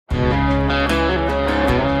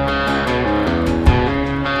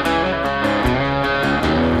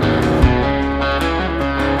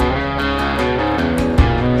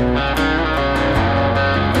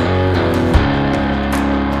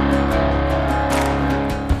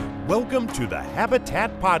Welcome to the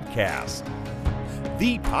Habitat Podcast,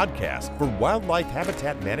 the podcast for wildlife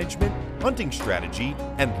habitat management, hunting strategy,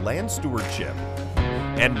 and land stewardship.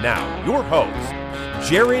 And now, your host,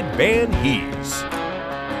 Jared Van Hees.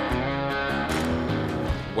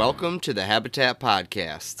 Welcome to the Habitat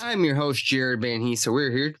Podcast. I'm your host, Jared Van Hees, so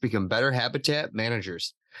we're here to become better habitat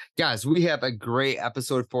managers. Guys, we have a great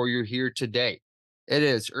episode for you here today. It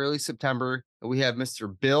is early September, and we have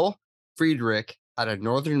Mr. Bill Friedrich out of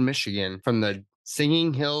northern Michigan from the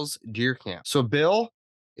Singing Hills Deer Camp. So Bill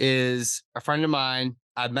is a friend of mine.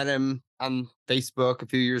 I met him on Facebook a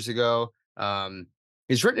few years ago.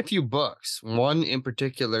 He's written a few books, one in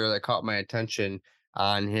particular that caught my attention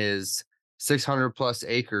on his 600 plus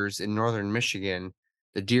acres in northern Michigan,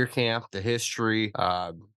 the deer camp, the history,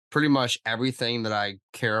 pretty much everything that I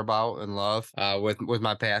care about and love with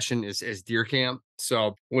my passion is deer camp.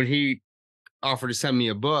 So when he offered to send me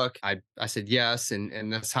a book, I said yes,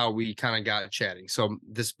 and that's how we kind of got chatting. So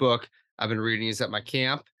this book I've been reading is at my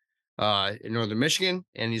camp in northern Michigan,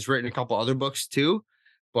 and he's written a couple other books too,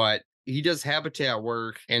 but he does habitat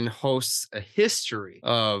work and hosts a history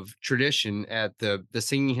of tradition at the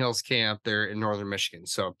Singing Hills camp there in northern Michigan.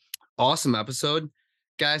 So awesome episode,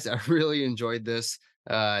 guys. I really enjoyed this.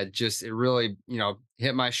 It really,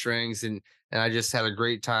 hit my strings, and I just had a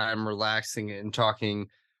great time relaxing and talking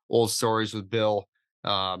old stories with Bill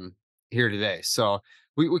here today. So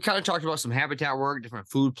we kind of talked about some habitat work, different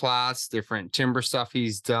food plots, different timber stuff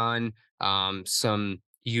he's done, some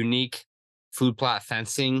unique food plot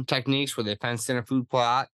fencing techniques where they fenced in a food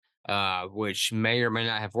plot, which may or may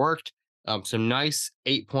not have worked. Some nice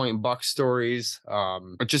 8-point buck stories,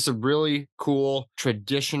 but just a really cool,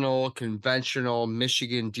 traditional, conventional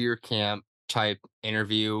Michigan deer camp type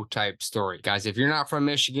interview type story. Guys, if you're not from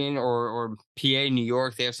Michigan or PA, New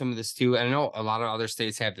York, they have some of this too. And I know a lot of other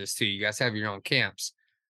states have this too. You guys have your own camps.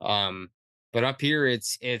 But up here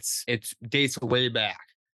it's dates way back.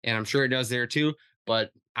 And I'm sure it does there too.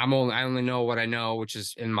 But I only know what I know, which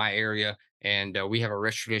is in my area. And we have a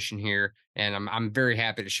rich tradition here. And I'm very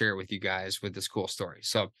happy to share it with you guys with this cool story.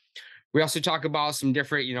 So we also talk about some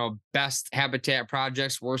different, best habitat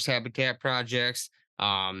projects, worst habitat projects.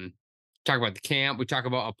 Talk about the camp. We talk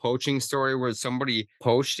about a poaching story where somebody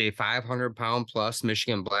poached a 500-pound plus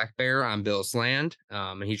Michigan black bear on Bill's land,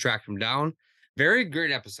 and he tracked him down. Very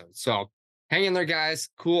great episode. So hang in there, guys.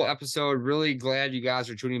 Cool episode. Really glad you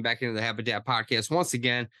guys are tuning back into the Habitat Podcast once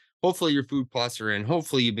again. Hopefully your food plots are in.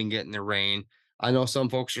 Hopefully you've been getting the rain. I know some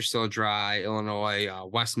folks are still dry. Illinois,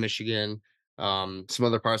 West Michigan, some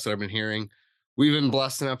other parts that I've been hearing. We've been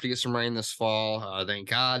blessed enough to get some rain this fall. Thank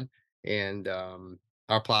God. And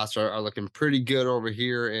our plots are looking pretty good over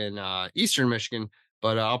here in eastern Michigan,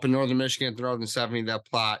 but up in northern Michigan, the northern 70, that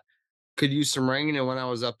plot could use some rain. And when I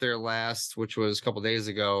was up there last, which was a couple days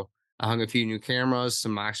ago, I hung a few new cameras,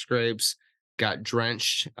 some mock scrapes, got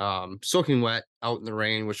drenched, soaking wet out in the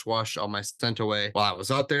rain, which washed all my scent away while I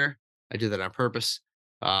was out there. I did that on purpose.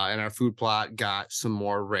 And our food plot got some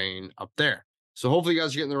more rain up there. So hopefully you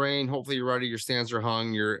guys are getting the rain. Hopefully you're ready. Your stands are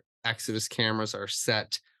hung. Your Exodus cameras are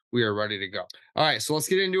set. We are ready to go. All right, so let's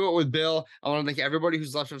get into it with Bill. I want to thank everybody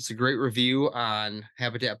who's left us a great review on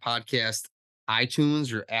Habitat Podcast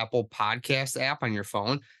iTunes or Apple Podcast app on your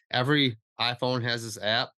phone. Every iPhone has this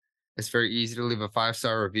app. It's very easy to leave a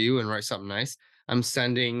 5-star review and write something nice. I'm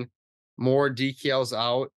sending more decals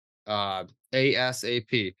out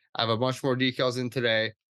ASAP. I have a bunch more decals in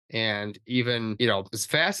today. And even, as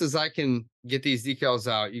fast as I can get these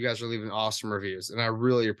decals out, you guys are leaving awesome reviews. And I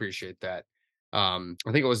really appreciate that. I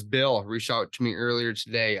think it was Bill reached out to me earlier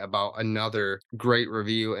today about another great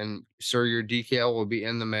review, and sir, your decal will be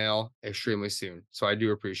in the mail extremely soon. So I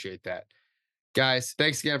do appreciate that. Guys,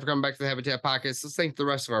 thanks again for coming back to the Habitat Podcast. Let's thank the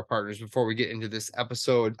rest of our partners before we get into this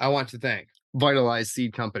episode. I want to thank Vitalized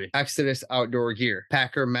Seed Company, Exodus Outdoor Gear,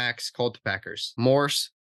 Packer Max Cultipackers,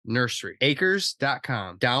 Morse Nursery,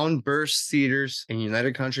 Acres.com, Downburst Cedars, and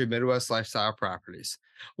United Country Midwest Lifestyle Properties.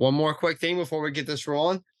 One more quick thing before we get this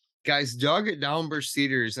rolling. Guys, Doug at Downburst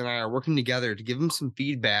Cedars and I are working together to give him some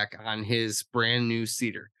feedback on his brand new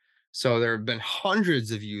cedar. So there have been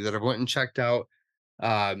hundreds of you that have went and checked out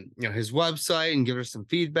his website and given us some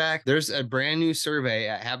feedback. There's a brand new survey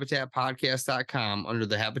at habitatpodcast.com under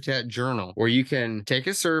the Habitat Journal where you can take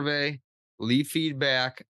a survey, leave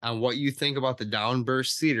feedback on what you think about the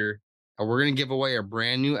Downburst cedar. And we're going to give away a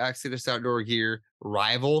brand new Exodus Outdoor Gear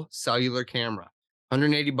Rival cellular camera.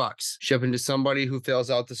 $180 shipping to somebody who fills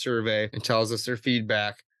out the survey and tells us their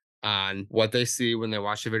feedback on what they see when they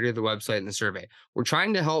watch the video of the website and the survey. We're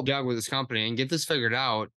trying to help Doug with his company and get this figured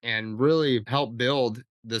out and really help build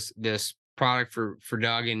this product for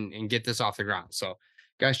Doug and get this off the ground. So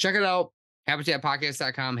Guys, check it out.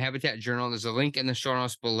 HabitatPodcast.com, Habitat Journal. There's a link in the show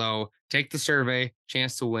notes below. Take the survey,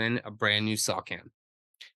 chance to win a brand new cell cam.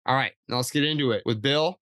 All right, now let's get into it with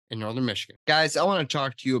Bill in Northern Michigan. Guys, I want to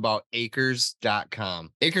talk to you about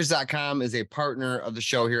Acres.com. Acres.com is a partner of the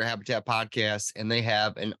show here at Habitat Podcast, and they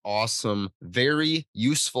have an awesome, very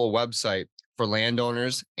useful website for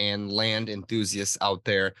landowners and land enthusiasts out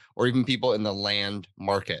there, or even people in the land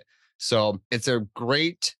market. So it's a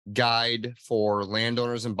great guide for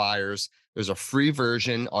landowners and buyers. There's a free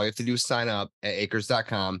version. All you have to do is sign up at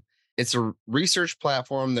acres.com. It's a research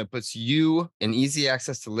platform that puts you in easy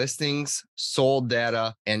access to listings, sold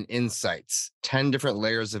data, and insights. 10 different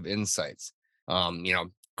layers of insights.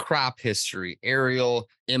 Crop history, aerial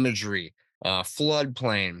imagery,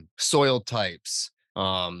 floodplain, soil types,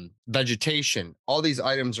 vegetation. All these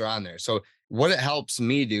items are on there. So what it helps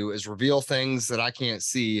me do is reveal things that I can't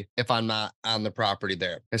see if I'm not on the property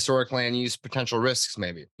there. Historic land use, potential risks,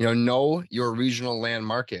 maybe. Know your regional land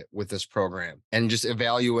market with this program and just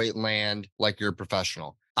evaluate land like you're a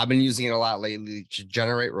professional. I've been using it a lot lately to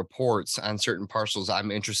generate reports on certain parcels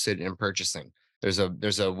I'm interested in purchasing. There's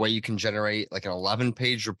a way you can generate like an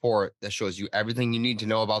 11-page report that shows you everything you need to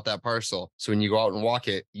know about that parcel. So when you go out and walk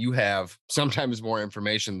it, you have sometimes more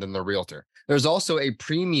information than the realtor. There's also a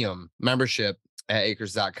premium membership at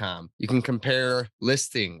acres.com. You can compare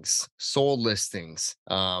listings, sold listings,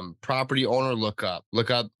 property owner look up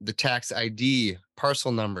the tax ID,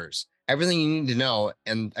 parcel numbers, everything you need to know.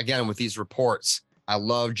 And again, with these reports, I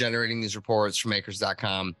love generating these reports from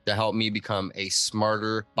acres.com to help me become a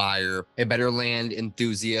smarter buyer, a better land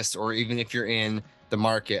enthusiast, or even if you're in the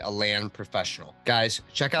market, a land professional. Guys,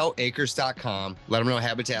 check out acres.com. Let them know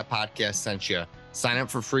Habitat Podcast sent you. Sign up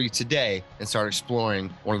for free today and start exploring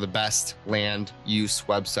one of the best land use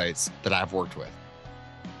websites that I've worked with.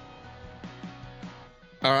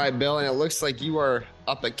 All right, Bill, and it looks like you are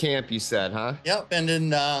up at camp, you said, huh? Yep, been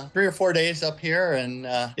in 3 or 4 days up here, and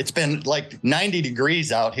it's been like 90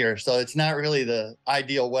 degrees out here, so it's not really the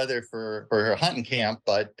ideal weather for a hunting camp,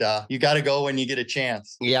 but you got to go when you get a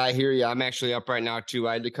chance. Yeah, I hear you. I'm actually up right now, too.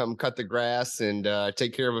 I had to come cut the grass and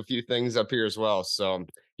take care of a few things up here as well, so...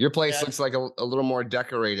 Your place looks like a little more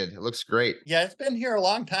decorated. It looks great. Yeah, it's been here a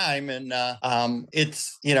long time, and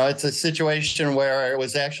it's a situation where it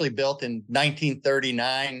was actually built in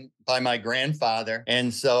 1939 by my grandfather,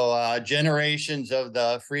 and so generations of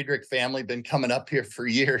the Friedrich family been coming up here for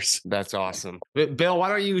years. That's awesome. Bill, why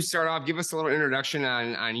don't you start off? Give us a little introduction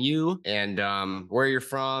on you and where you're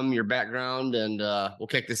from, your background, and we'll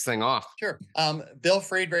kick this thing off. Sure. Bill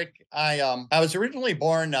Friedrich. I was originally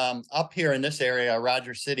born up here in this area,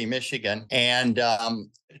 Rogers City, Michigan, and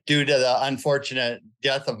due to the unfortunate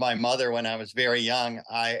death of my mother when I was very young,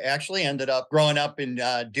 I actually ended up growing up in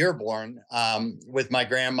Dearborn with my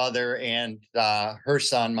grandmother and her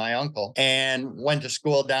son, my uncle, and went to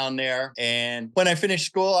school down there. And when I finished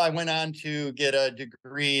school, I went on to get a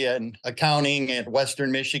degree in accounting at Western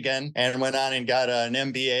Michigan and went on and got an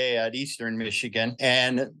MBA at Eastern Michigan.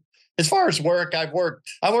 And as far as work, I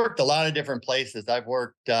worked a lot of different places. I've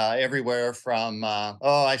worked everywhere from,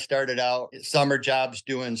 I started out summer jobs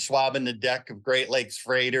doing swabbing the deck of Great Lakes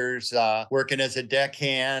freighters, working as a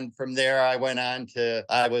deckhand. From there, I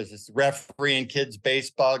was refereeing kids'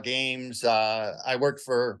 baseball games.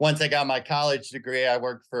 Once I got my college degree, I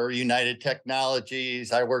worked for United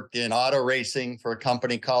Technologies. I worked in auto racing for a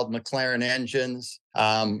company called McLaren Engines.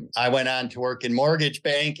 I went on to work in mortgage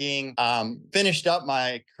banking, finished up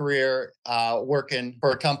my career working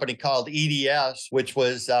for a company called EDS, which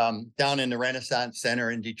was down in the Renaissance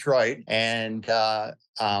Center in Detroit. And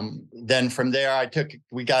then from there,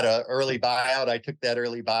 we got an early buyout. I took that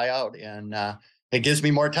early buyout, and it gives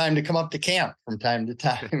me more time to come up to camp from time to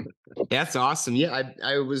time. That's awesome. Yeah,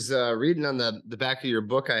 I was reading on the back of your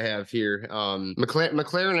book I have here.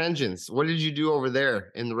 McLaren Engines. What did you do over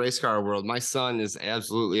there in the race car world? My son is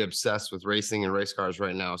absolutely obsessed with racing and race cars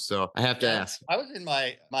right now. So I have to ask. I was in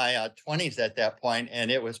my 20s at that point, and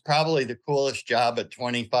it was probably the coolest job a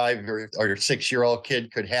 25 or 6-year-old kid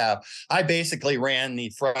could have. I basically ran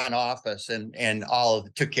the front office and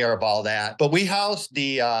took care of all that. But we housed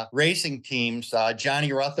the racing teams.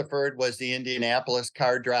 Johnny Rutherford was the Indianapolis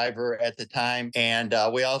car driver at the time, and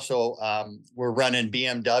we also were running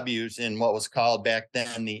BMWs in what was called back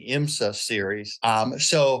then the IMSA series.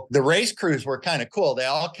 So the race crews were kind of cool. They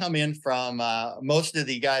all come in from most of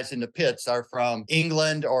the guys in the pits are from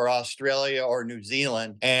England or Australia or New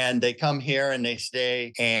Zealand, and they come here and they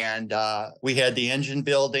stay. And we had the engine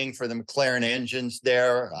building for the McLaren engines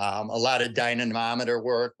there, a lot of dynamometer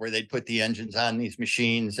work where they'd put the engines on these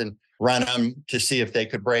machines, and run them to see if they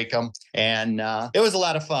could break them. And it was a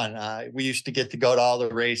lot of fun. We used to get to go to all the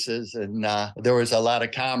races, and there was a lot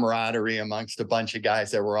of camaraderie amongst a bunch of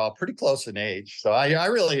guys that were all pretty close in age. So I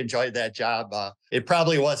really enjoyed that job. It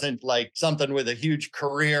probably wasn't like something with a huge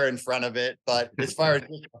career in front of it, but as far as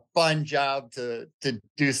a fun job to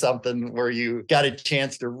do something where you got a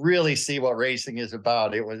chance to really see what racing is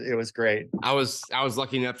about, it was great. I was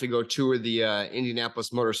lucky enough to go tour the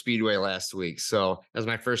Indianapolis Motor Speedway last week, so that was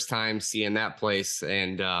my first time seeing that place,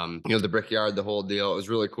 and the Brickyard, the whole deal. It was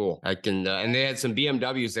really cool. And they had some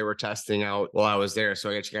BMWs they were testing out while I was there, so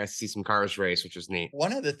I got you guys to see some cars race, which was neat.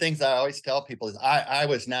 One of the things I always tell people is I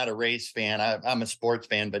was not a race fan. I'm a sports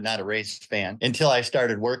fan, but not a race fan until I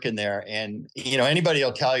started working there. And anybody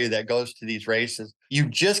will tell you that goes to these races, you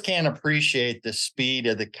just can't appreciate the speed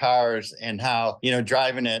of the cars and how,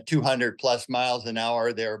 driving at 200 plus miles an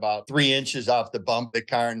hour, they're about 3 inches off the bump, the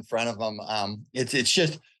car in front of them.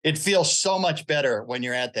 It feels so much better when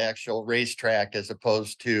you're at the actual racetrack as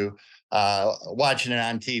opposed to watching it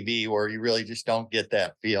on TV, where you really just don't get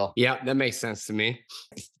that feel. Yeah, that makes sense to me.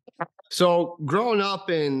 So growing up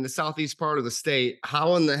in the southeast part of the state,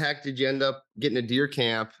 how in the heck did you end up getting a deer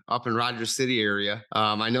camp up in Rogers City area?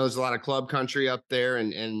 I know there's a lot of club country up there,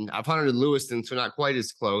 and I've hunted in Lewiston, so not quite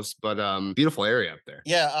as close, but beautiful area up there.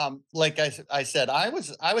 Yeah, like I said, I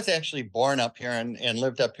was actually born up here and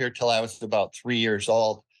lived up here till I was about 3 years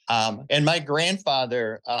old. And my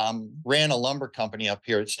grandfather ran a lumber company up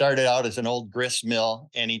here. It started out as an old grist mill,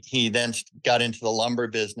 and he then got into the lumber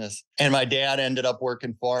business. And my dad ended up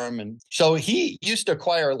working for him. And so he used to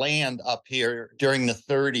acquire land up here during the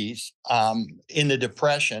 30s in the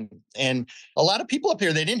Depression. And a lot of people up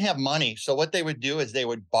here, they didn't have money. So what they would do is they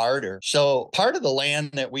would barter. So part of the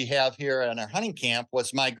land that we have here in our hunting camp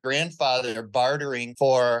was my grandfather bartering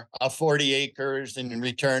for 40 acres in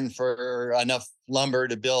return for enough lumber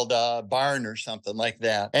to build a barn or something like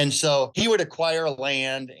that. And so he would acquire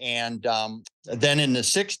land, and then in the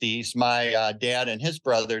 60s, my dad and his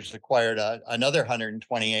brothers acquired another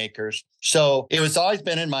 120 acres. So it was always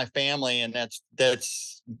been in my family, and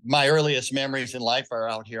that's my earliest memories in life are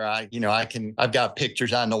out here. I've got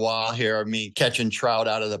pictures on the wall here of me catching trout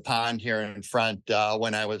out of the pond here in front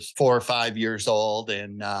when I was 4 or 5 years old.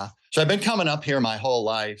 And so I've been coming up here my whole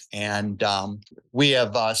life, and we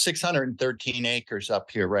have 613 acres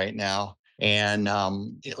up here right now. And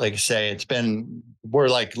like I say, we're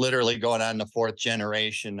like literally going on the 4th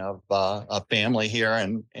generation of a family here.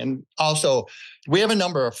 And also we have a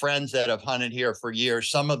number of friends that have hunted here for years.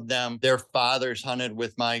 Some of them, their fathers hunted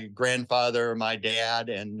with my grandfather, my dad,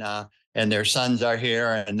 and their sons are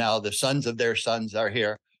here. And now the sons of their sons are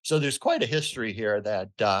here. So there's quite a history here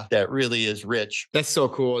that really is rich. That's so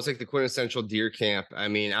cool. It's like the quintessential deer camp. I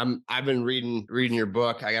mean, I've been reading your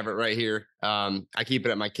book. I have it right here. I keep it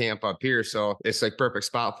at my camp up here, so it's like perfect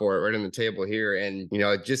spot for it, right on the table here. And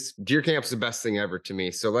just deer camp's the best thing ever to me.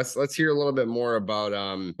 So let's hear a little bit more about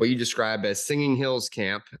what you describe as Singing Hills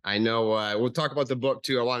Camp. I know we'll talk about the book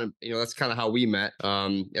too. I want to, that's kind of how we met,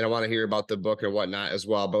 and I want to hear about the book and whatnot as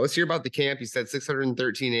well. But let's hear about the camp. You said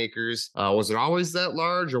 613 acres. Was it always that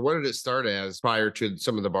large, or what did it start as prior to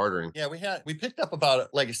some of the bartering? Yeah, we picked up about,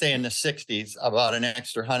 like I say, in the 60s, about an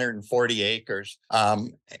extra 140 acres,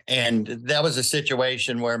 and that was a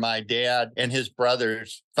situation where my dad and his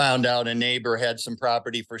brothers found out a neighbor had some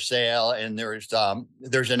property for sale, and there's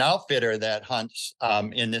an outfitter that hunts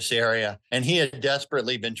in this area, and he had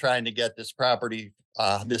desperately been trying to get this property,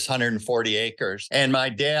 this 140 acres. And my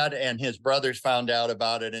dad and his brothers found out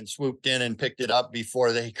about it and swooped in and picked it up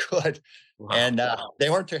before they could. Wow. And they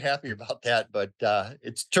weren't too happy about that, but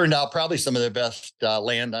it's turned out probably some of the best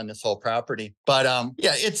land on this whole property. But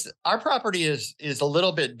our property is a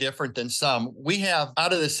little bit different than some. We have,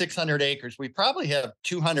 out of the 600 acres, we probably have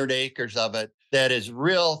 200 acres of it that is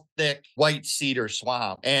real thick white cedar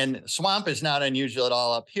swamp. And swamp is not unusual at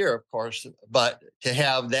all up here, of course, but to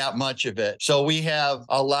have that much of it. So we have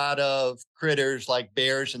a lot of critters like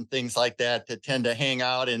bears and things like that tend to hang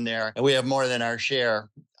out in there, and we have more than our share.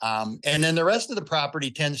 And then the rest of the property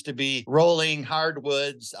tends to be rolling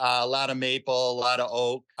hardwoods, a lot of maple, a lot of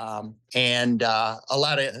oak, and a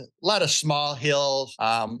lot of small hills.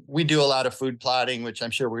 We do a lot of food plotting, which I'm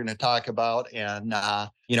sure we're going to talk about. And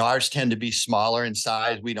ours tend to be smaller in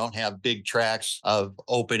size. We don't have big tracts of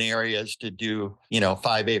open areas to do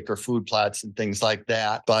 5-acre food plots and things like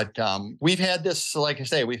that. But we've had this, like I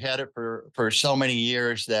say, we've had it for so many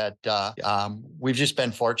years that we've just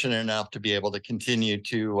been fortunate enough to be able to continue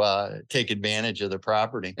to to take advantage of the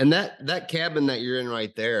property. And that cabin that you're in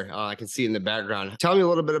right there, I can see in the background. Tell me a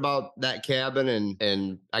little bit about that cabin,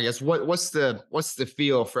 and I guess what's the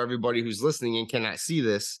feel for everybody who's listening and cannot see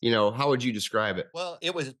this? How would you describe it? Well,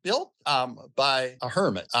 it was built by a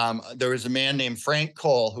hermit. There was a man named Frank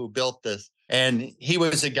Cole who built this. And he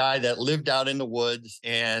was a guy that lived out in the woods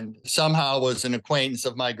and somehow was an acquaintance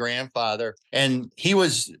of my grandfather. And he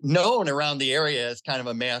was known around the area as kind of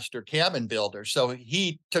a master cabin builder. So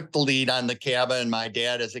he took the lead on the cabin. My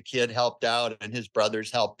dad, as a kid, helped out, and his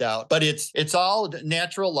brothers helped out. But it's all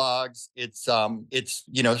natural logs. It's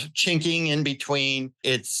chinking in between.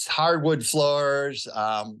 It's hardwood floors.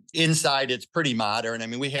 Inside, it's pretty modern. I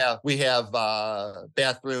mean, we have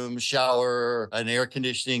bathroom, shower, an air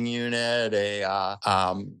conditioning unit.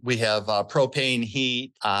 We have propane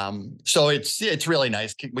heat. So it's really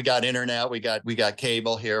nice. We got internet. We got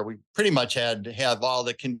cable here. We pretty much had to have all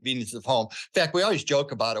the convenience of home. In fact, we always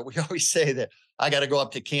joke about it. We always say that I got to go up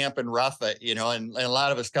to camp and rough it, and a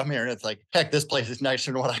lot of us come here and it's like, heck, this place is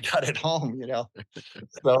nicer than what I got at home,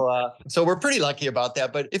 So we're pretty lucky about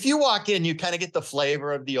that. But if you walk in, you kind of get the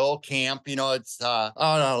flavor of the old camp. It's, I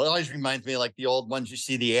don't know, it always reminds me of like the old ones you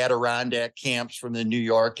see, the Adirondack camps from the New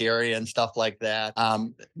York area and stuff like that.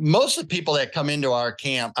 Most of the people that come into our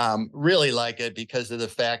camp really like it because of the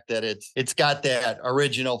fact that it's got that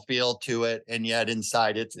original feel to it, and yet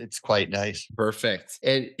inside it's quite nice. Perfect.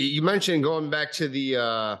 And you mentioned going back to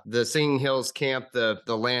the Singing Hills camp, the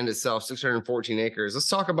land itself, 614 acres. Let's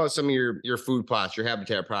talk about some of your food plots, your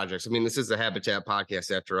habitat projects. I mean, this is a habitat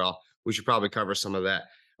podcast after all. We should probably cover some of that.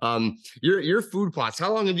 Your food plots.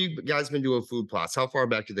 How long have you guys been doing food plots? How far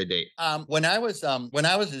back do they date? When I was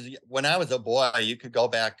a boy, you could go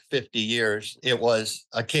back 50 years. It was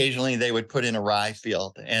occasionally they would put in a rye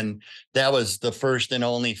field, and that was the first and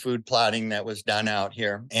only food plotting that was done out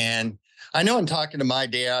here. And I know in talking to my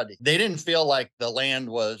dad, they didn't feel like the land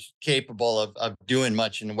was capable of doing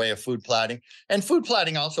much in the way of food plotting. And food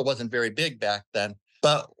plotting also wasn't very big back then.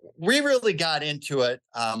 But we really got into it,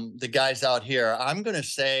 the guys out here, I'm going to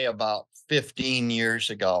say about 15 years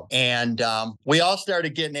ago. And we all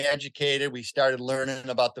started getting educated. We started learning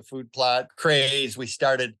about the food plot craze. We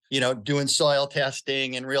started, doing soil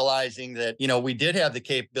testing and realizing that, we did have the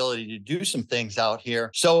capability to do some things out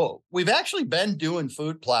here. So we've actually been doing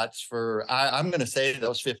food plots for, I'm going to say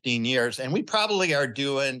those 15 years. And we probably are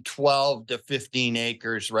doing 12 to 15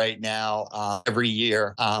 acres right now every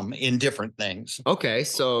year in different things. Okay,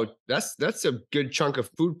 so that's a good chunk of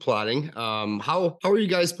food plotting. How are you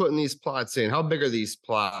guys putting these plots in? How big are these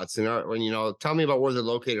plots? And tell me about where they're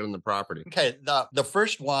located on the property. Okay, the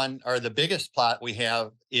first one, or the biggest plot we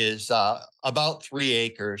have, is about 3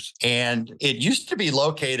 acres, and it used to be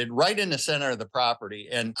located right in the center of the property.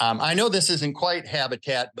 And I know this isn't quite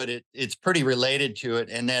habitat, but it's pretty related to it.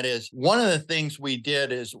 And that is, one of the things we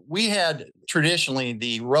did is we had traditionally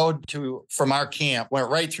the road from our camp went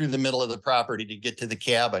right through the middle of the property to get to the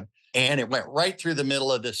cabin. And it went right through the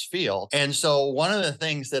middle of this field. And so one of the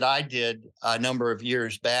things that I did a number of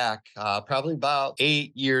years back, probably about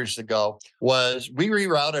 8 years ago, was we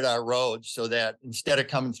rerouted our roads so that instead of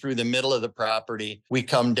coming through the middle of the property, we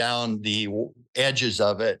come down the edges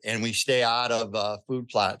of it and we stay out of food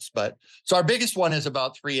plots. But so our biggest one is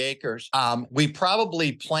about 3 acres. We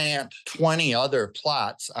probably plant 20 other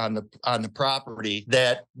plots on the property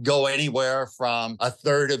that go anywhere from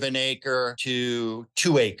 1/3 of an acre to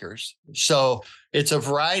 2 acres. So it's a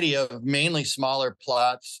variety of mainly smaller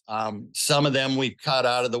plots. Some of them we cut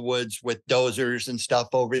out of the woods with dozers and stuff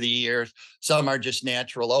over the years. Some are just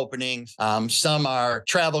natural openings. Some are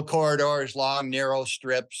travel corridors, long, narrow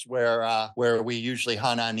strips where we usually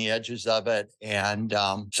hunt on the edges of it. And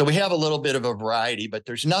so we have a little bit of a variety, but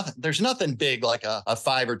there's nothing big like a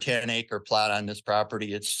 5 or 10 acre plot on this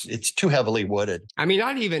property. It's too heavily wooded. I mean,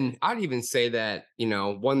 I'd even say that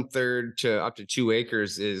 1/3 to up to 2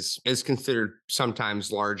 acres is considered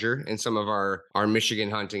sometimes larger in some of our Michigan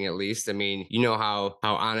hunting, at least. I mean, how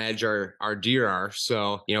on edge our deer are.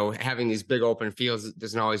 So, having these big open fields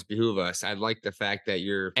doesn't always behoove us. I like the fact that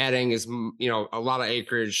you're adding a lot of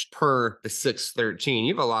acreage per the 613.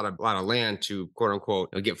 You have a lot of land to quote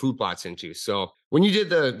unquote get food plots into. So when you did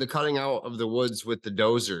the cutting out of the woods with the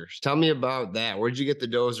dozers, tell me about that. Where'd you get the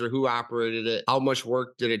dozer? Who operated it? How much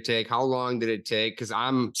work did it take? How long did it take? Because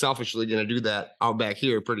I'm selfishly going to do that out back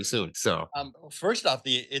here pretty soon. So first off,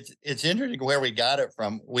 it's interesting where we got it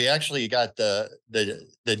from. We actually got the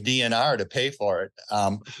DNR to pay for it.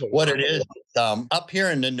 What it is, up here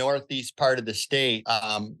in the northeast part of the state,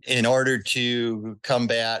 in order to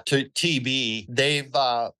combat TB, they've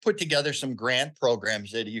put together some grant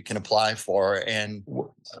programs that you can apply for. And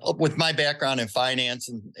with my background in finance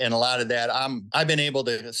and a lot of that, I've been able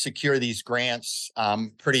to secure these grants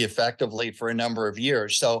pretty effectively for a number of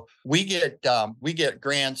years. So we get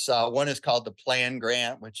grants. One is called the Plan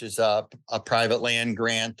Grant, which is a private land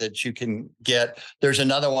grant that you can get. There's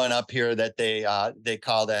another one up here that they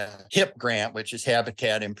call the HIP grant, which is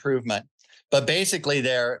Habitat Improvement. But basically,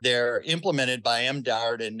 they're implemented by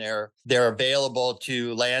MDARD, and they're available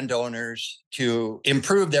to landowners to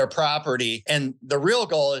improve their property. And the real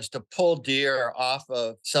goal is to pull deer off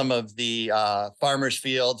of some of the farmers'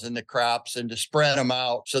 fields and the crops, and to spread them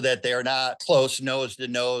out so that they're not close nose to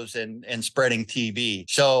nose and spreading TB.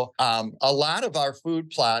 So a lot of our food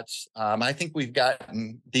plots, I think we've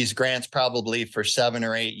gotten these grants probably for 7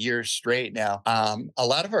 or 8 years straight now. A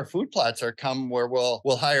lot of our food plots are come where we'll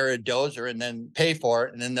hire a dozer and then pay for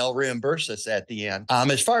it, and then they'll reimburse us at the end.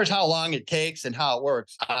 As far as how long it takes and how it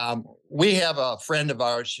works, we have a friend of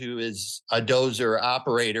ours who is a dozer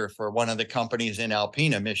operator for one of the companies in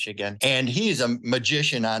Alpena, Michigan, and he's a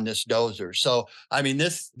magician on this dozer. So, I mean,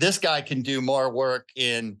 this guy can do more work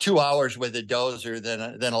in 2 hours with a dozer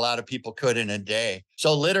than a lot of people could in a day.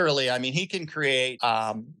 So literally, I mean, he can create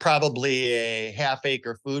probably a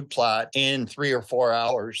half-acre food plot in 3 or 4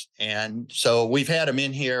 hours. And so we've had him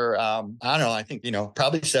in here, I don't know, I think,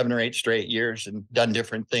 probably 7 or 8 straight years, and done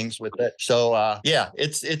different things with it. So yeah,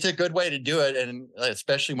 it's a good way to do it. And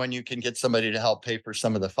especially when you can get somebody to help pay for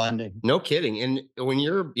some of the funding. No kidding. And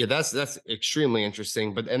when that's extremely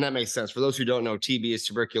interesting. And that makes sense. For those who don't know, TB is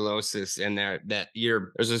tuberculosis, and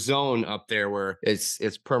there's a zone up there where it's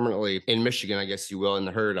permanently in Michigan, I guess you will, in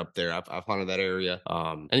the herd up there. I've hunted that area.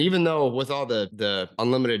 And even though with all the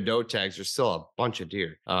unlimited doe tags, there's still a bunch of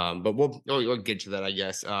deer. But we'll get to that, I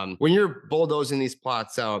guess. When you're bulldozing these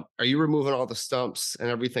plots out, are you removing all the stumps and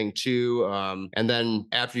everything too? And then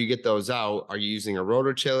after you get those out, are you using a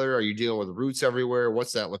rototiller? Are you dealing with roots everywhere?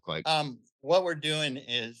 What's that look like? What we're doing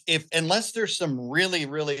is, unless there's some really,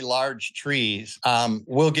 really large trees,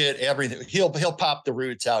 we'll get everything. He'll pop the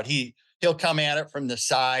roots out. He'll come at it from the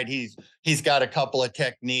side. He's got a couple of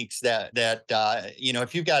techniques that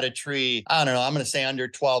if you've got a tree, I don't know, I'm going to say under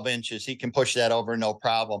 12 inches, he can push that over no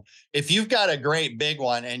problem. If you've got a great big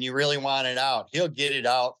one and you really want it out, he'll get it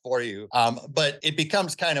out for you. But it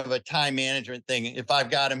becomes kind of a time management thing. If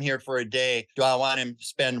I've got him here for a day, do I want him to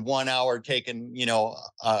spend 1 hour taking,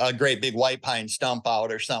 a great big white pine stump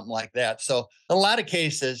out or something like that? So in a lot of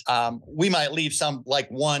cases, we might leave some, like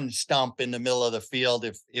one stump in the middle of the field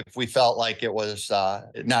if we felt like it was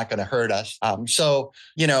not going to hurt us. So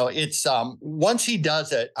it's once he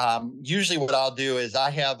does it, usually what I'll do is I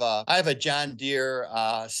have a John Deere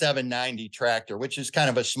 790 tractor, which is kind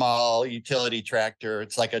of a small utility tractor.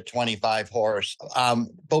 It's like a 25 horse,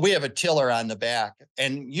 but we have a tiller on the back,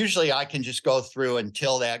 and usually I can just go through and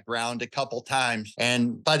till that ground a couple times,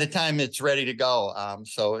 and by the time it's ready to go,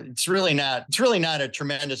 so it's really not a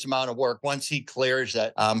tremendous amount of work once he clears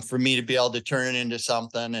it, for me to be able to turn it into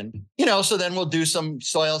something. And so then we'll do some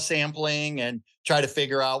soil sampling and try to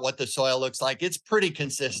figure out what the soil looks like. It's pretty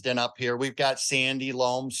consistent up here. We've got sandy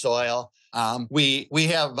loam soil. We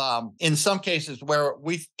have, in some cases where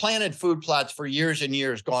we've planted food plots for years and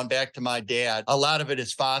years, going back to my dad, a lot of it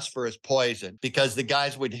is phosphorus poison, because the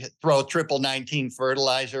guys would throw triple 19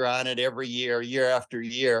 fertilizer on it every year after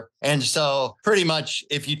year. And so pretty much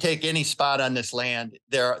if you take any spot on this land,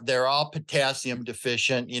 they're all potassium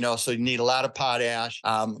deficient, so you need a lot of potash,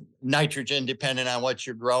 nitrogen, depending on what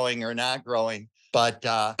you're growing or not growing. But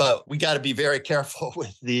we got to be very careful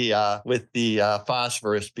with the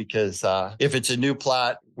phosphorus, because if it's a new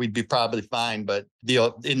plot, we'd be probably fine. But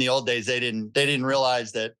in the old days, they didn't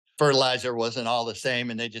realize that fertilizer wasn't all the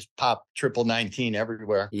same, and they just popped triple 19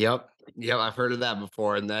 everywhere. Yep, I've heard of that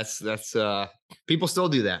before, and that's people still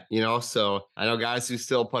do that, so I know guys who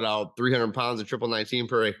still put out 300 pounds of triple 19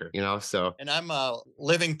 per acre, so. And I'm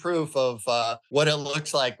living proof of what it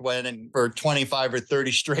looks like when for 25 or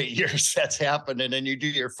 30 straight years that's happened. And then you do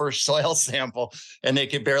your first soil sample and they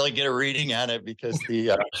can barely get a reading on it because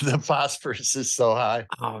the phosphorus is so high.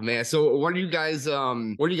 Oh man. So what do you guys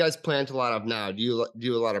plant a lot of now? Do you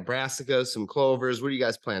do a lot of brassicas, some clovers? What do you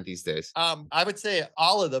guys plant these days? I would say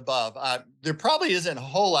all of the above. There probably isn't a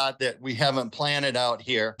whole lot that we haven't planted planted out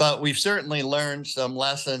here, but we've certainly learned some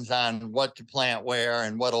lessons on what to plant where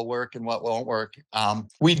and what'll work and what won't work.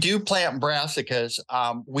 We do plant brassicas.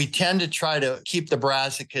 We tend to try to keep the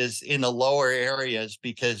brassicas in the lower areas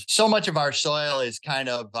because so much of our soil is kind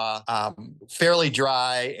of fairly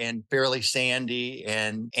dry and fairly sandy,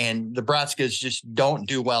 and the brassicas just don't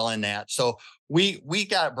do well in that. So we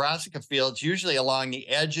got brassica fields usually along the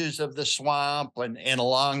edges of the swamp and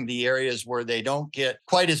along the areas where they don't get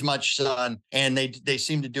quite as much sun, and they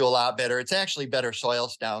seem to do a lot better. It's actually better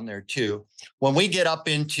soils down there too. When we get up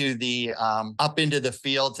into the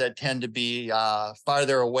fields that tend to be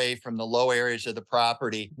farther away from the low areas of the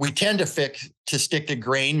property, we tend to stick to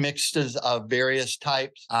grain mixes of various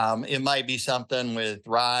types. It might be something with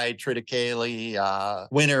rye, triticale,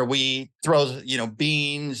 winter wheat,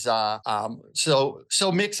 beans.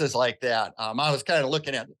 So mixes like that. I was kind of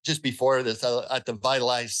looking at just before this at the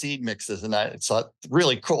vitalized seed mixes, and it's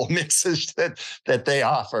really cool mixes that they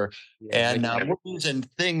offer. Yeah, and we're using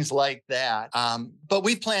things like that. But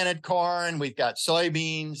we planted corn. We've got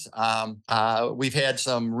soybeans. We've had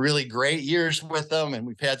some really great years with them, and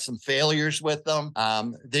we've had some failures with them.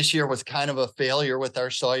 This year was kind of a failure with our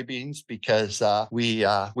soybeans because we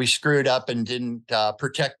screwed up and didn't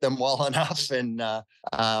protect them well enough.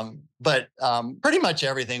 But pretty much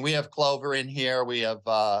everything. We have clover in here. We have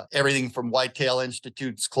everything from Whitetail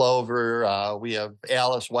Institute's clover. We have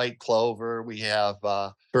Alice white clover. We have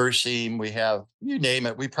berseem. We have, you name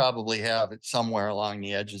it. We probably have it somewhere along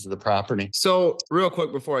the edges of the property. So real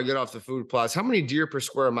quick before I get off the food plots, how many deer per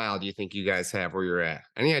square mile do you think you guys have where you're at?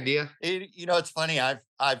 Any idea? It's funny.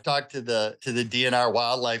 I've talked to the DNR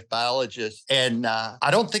wildlife biologist, and I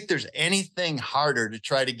don't think there's anything harder to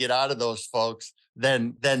try to get out of those folks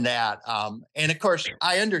than that. And of course,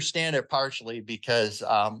 I understand it partially because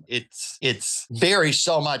it's varies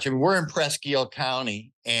so much. I mean, we're in Presque Isle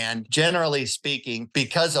County, and generally speaking,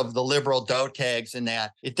 because of the liberal doe tags and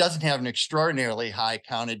that, it doesn't have an extraordinarily high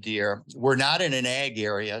count of deer. We're not in an ag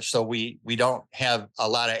area, so we don't have a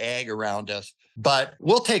lot of ag around us. But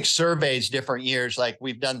we'll take surveys different years. Like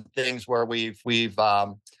we've done things where we've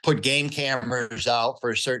put game cameras out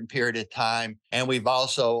for a certain period of time. And we've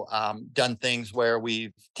also done things where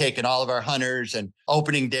we've taken all of our hunters, and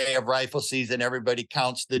opening day of rifle season, everybody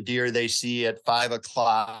counts the deer they see at 5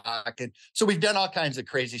 o'clock. And so we've done all kinds of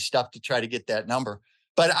crazy stuff to try to get that number.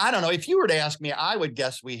 But I don't know, if you were to ask me, I would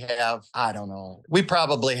guess we have, I don't know, we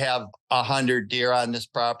probably have 100 deer on this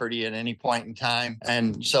property at any point in time.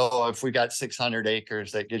 And so if we got 600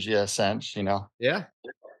 acres, that gives you a sense, Yeah.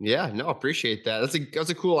 Yeah, no, appreciate that. That's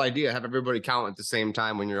a cool idea. Have everybody count at the same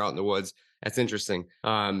time when you're out in the woods. That's interesting.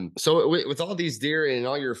 So with all these deer and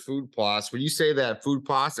all your food plots, would you say that food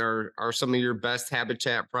plots are some of your best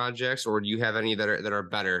habitat projects, or do you have any that are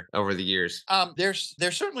better over the years? There's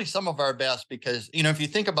certainly some of our best because, if you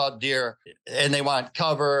think about deer and they want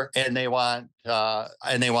cover and they want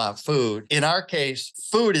food. In our case,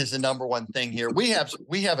 food is the number one thing here. We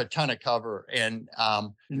have a ton of cover, and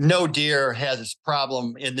no deer has this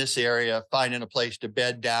problem in this area finding a place to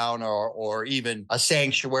bed down or even a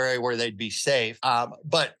sanctuary where they'd be safe.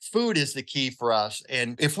 But food is the key for us.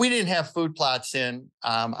 And if we didn't have food plots in,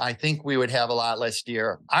 I think we would have a lot less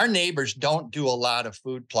deer. Our neighbors don't do a lot of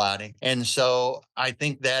food plotting. And so I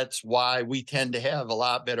think that's why we tend to have a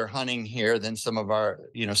lot better hunting here than some of our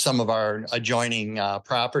adjoining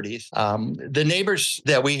properties. The neighbors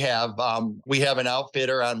that we have an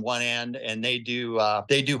outfitter on one end, and they do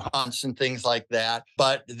hunts and things like that,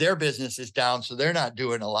 but their business is down, so they're not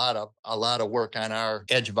doing a lot of work on our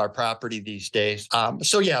edge of our property these days.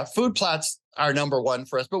 So yeah, food plots are number one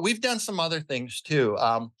for us, but we've done some other things too.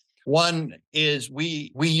 One is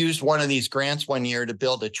we used one of these grants one year to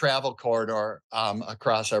build a travel corridor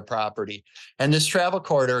across our property. And this travel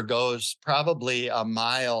corridor goes probably a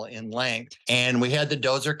mile in length. And we had the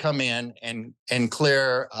dozer come in and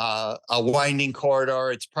clear a winding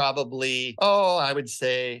corridor. It's probably, I would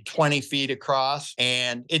say 20 feet across.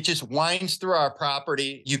 And it just winds through our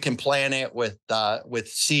property. You can plant it with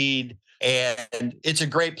seed. And it's a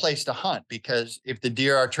great place to hunt because if the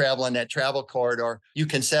deer are traveling that travel corridor, you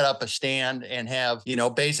can set up a stand and have,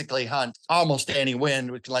 basically hunt almost any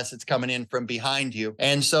wind, unless it's coming in from behind you.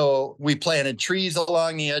 And so we planted trees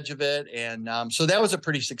along the edge of it. And so that was a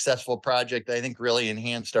pretty successful project. I think really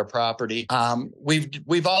enhanced our property.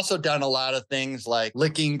 We've also done a lot of things like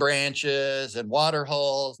licking branches and water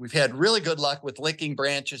holes. We've had really good luck with licking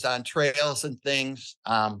branches on trails and things.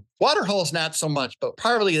 Water holes, not so much, but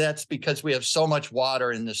partly that's because we have so much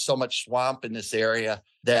water and there's so much swamp in this area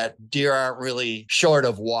that deer aren't really short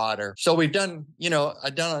of water. So I've done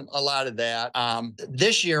a lot of that.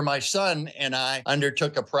 This year, my son and I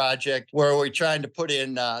undertook a project where we're trying to put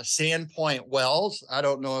in sandpoint wells. I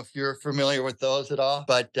don't know if you're familiar with those at all,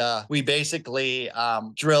 but we basically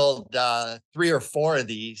drilled 3 or 4 of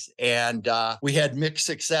these, and we had mixed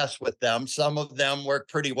success with them. Some of them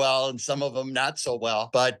worked pretty well and some of them not so well.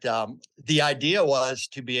 But the idea was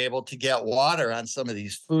to be able to get water on some of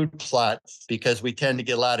these food plots, because we tend to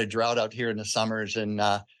get a lot of drought out here in the summers. And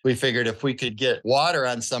we figured if we could get water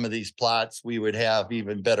on some of these plots, we would have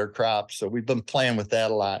even better crops. So we've been playing with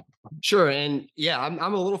that a lot. Sure. And yeah,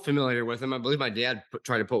 I'm a little familiar with them. I believe my dad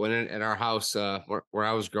tried to put one in at our house where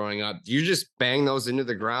I was growing up. Do you just bang those into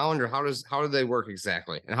the ground, or how do they work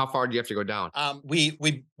exactly? And how far do you have to go down? We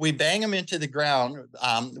bang them into the ground.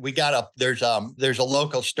 There's a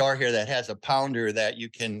local store here that has a pounder that you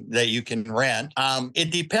can rent.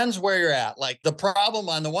 It depends where you're at. Like the problem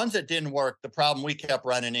on the ones that didn't work, the problem we kept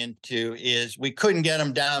running into is we couldn't get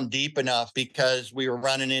them down deep enough because we were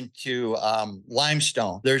running into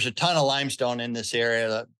limestone. There's a ton of limestone in this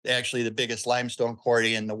area. Actually, the biggest limestone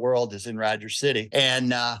quarry in the world is in Rogers City.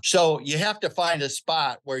 And so you have to find a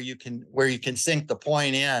spot where you can sink the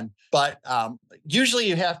point in. But usually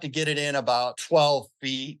you have to get it in about 12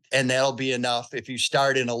 feet, and that'll be enough if you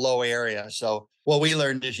start in a low area. So what we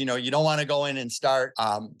learned is, you don't want to go in and start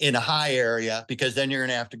in a high area, because then you're going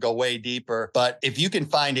to have to go way deeper. But if you can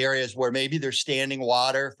find areas where maybe there's standing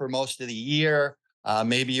water for most of the year,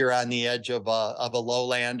 maybe you're on the edge of a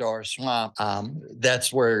lowland or a swamp,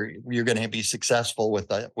 that's where you're going to be successful with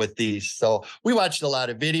these. So we watched a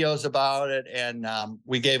lot of videos about it, and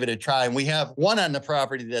we gave it a try. And we have one on the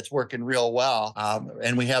property that's working real well,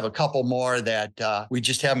 and we have a couple more that we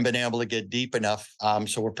just haven't been able to get deep enough.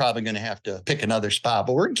 So we're probably going to have to pick another spot.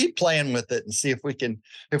 But we're going to keep playing with it and see if we can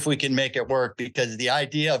make it work, because the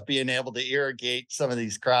idea of being able to irrigate some of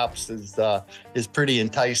these crops is pretty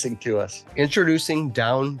enticing to us. Introducing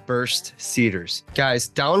downburst seeders. Guys,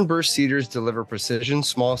 downburst seeders deliver precision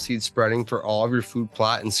small seed spreading for all of your food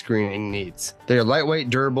plot and screening needs. They are lightweight,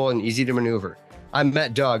 durable, and easy to maneuver. I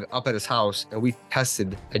met Doug up at his house, and we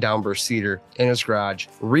tested a downburst seeder in his garage,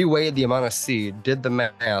 reweighed the amount of seed, did the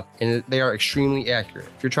math, and they are extremely accurate.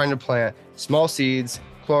 If you're trying to plant small seeds,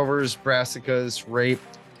 clovers, brassicas, rape,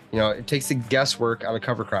 it takes the guesswork out of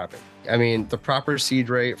cover cropping. I mean, the proper seed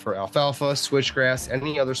rate for alfalfa, switchgrass,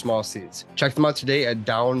 any other small seeds. Check them out today at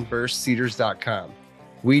downburstseeders.com.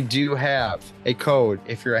 We do have a code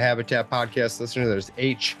if you're a Habitat podcast listener. There's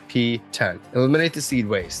HP10. Eliminate the seed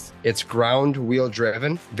waste. It's ground wheel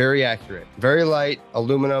driven, very accurate, very light,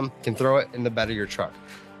 aluminum, can throw it in the bed of your truck.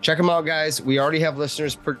 Check them out, guys. We already have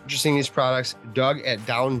listeners purchasing these products. Doug at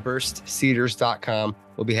downburstseeders.com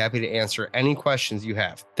will be happy to answer any questions you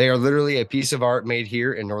have. They are literally a piece of art made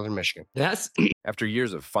here in Northern Michigan. After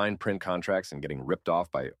years of fine print contracts and getting ripped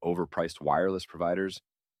off by overpriced wireless providers,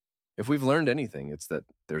 if we've learned anything, it's that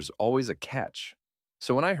there's always a catch.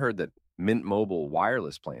 So when I heard that Mint Mobile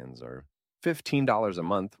wireless plans are $15 a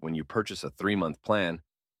month when you purchase a 3-month plan,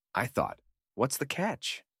 I thought, what's the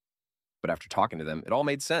catch? But after talking to them, it all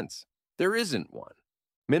made sense. There isn't one.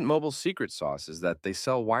 Mint Mobile's secret sauce is that they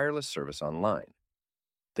sell wireless service online.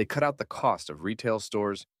 They cut out the cost of retail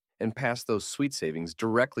stores and pass those sweet savings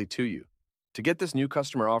directly to you. To get this new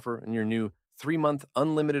customer offer and your new 3-month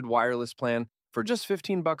unlimited wireless plan for just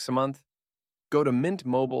 $15 a month, go to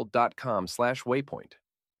mintmobile.com/waypoint.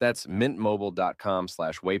 That's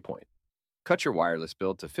mintmobile.com/waypoint. Cut your wireless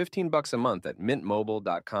bill to $15 a month at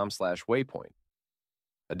mintmobile.com/waypoint.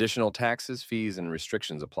 Additional taxes, fees, and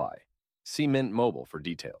restrictions apply. See Mint Mobile for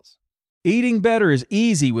details. Eating better is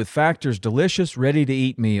easy with Factor's delicious,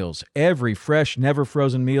 ready-to-eat meals. Every fresh,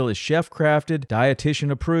 never-frozen meal is chef-crafted,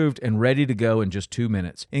 dietitian-approved, and ready to go in just 2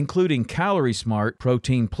 minutes, including Calorie Smart,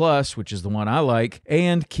 Protein Plus, which is the one I like,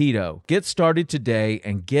 and Keto. Get started today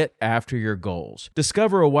and get after your goals.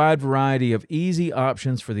 Discover a wide variety of easy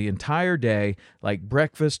options for the entire day, like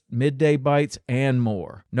breakfast, midday bites, and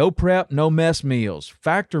more. No prep, no mess meals.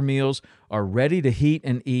 Factor meals are ready to heat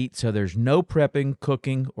and eat, so there's no prepping,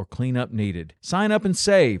 cooking, or cleanup needed. Sign up and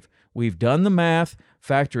save. We've done the math.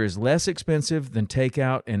 Factor is less expensive than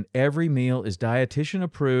takeout, and every meal is dietitian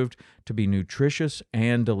approved to be nutritious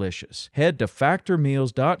and delicious. Head to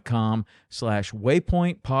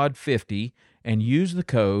factormeals.com/waypointpod50 and use the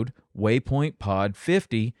code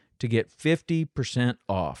waypointpod50 to get 50%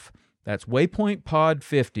 off. That's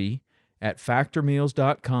waypointpod50 at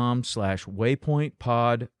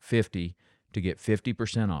factormeals.com/waypointpod50 to get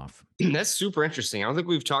 50% off. That's super interesting. I don't think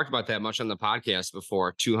we've talked about that much on the podcast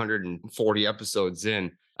before, 240 episodes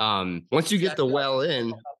in. Once you get the well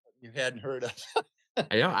in. You hadn't heard of.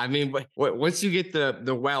 Yeah, I mean, once you get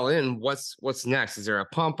the well in, what's next? Is there a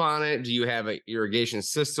pump on it? Do you have an irrigation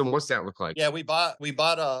system? What's that look like? Yeah, we bought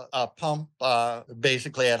a pump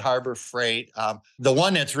basically at Harbor Freight. The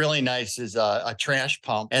one that's really nice is a trash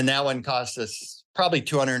pump, and that one costs us probably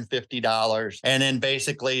 $250. And then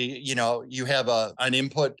basically, you have an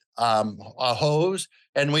input, a hose,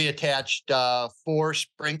 and we attached 4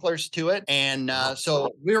 sprinklers to it. And so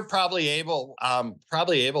we were probably able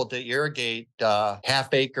to irrigate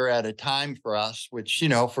half acre at a time for us, which,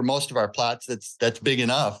 for most of our plots, that's big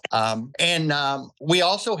enough. And we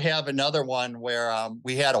also have another one where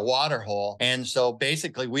we had a water hole. And so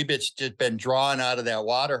basically we've just been drawn out of that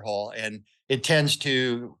water hole, and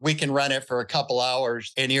we can run it for a couple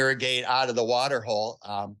hours and irrigate out of the water hole.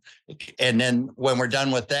 And then when we're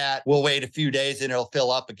done with that, we'll wait a few days and it'll fill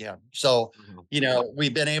up again. So,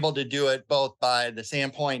 we've been able to do it both by the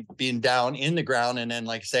sand point being down in the ground. And then,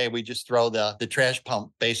 like say, we just throw the trash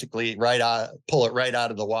pump basically pull it right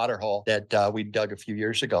out of the water hole that we dug a few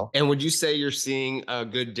years ago. And would you say you're seeing a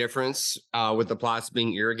good difference with the plots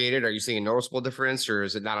being irrigated? Are you seeing a noticeable difference, or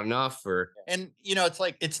is it not enough? And,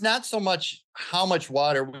 it's not so much how much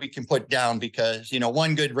water we can put down, because,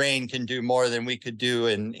 one good rain can do more than we could do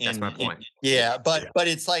That's my point. But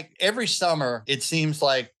it's like every summer, it seems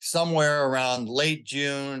like somewhere around late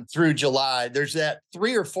June through July, there's that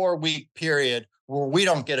 3 or 4 week period where we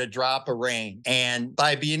don't get a drop of rain. And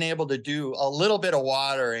by being able to do a little bit of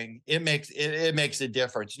watering, it makes a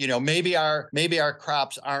difference. Maybe our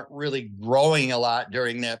crops aren't really growing a lot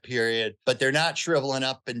during that period, but they're not shriveling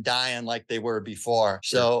up and dying like they were before.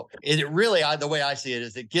 So it really, the way I see it,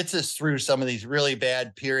 is it gets us through some of these really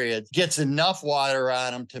bad periods, gets enough water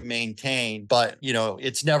on them to maintain, but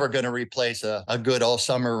it's never going to replace a good old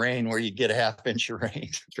summer rain where you get a half inch of rain.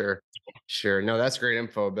 Sure. No, that's great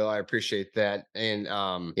info, Bill. I appreciate that. And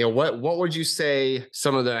what would you say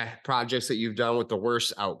some of the projects that you've done with the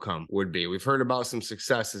worst outcome would be? We've heard about some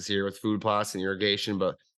successes here with food plots and irrigation,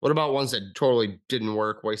 but what about ones that totally didn't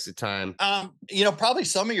work, wasted time? Probably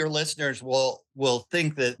some of your listeners will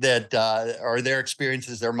think that or their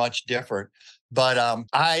experiences are much different. But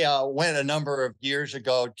I went a number of years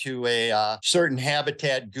ago to a certain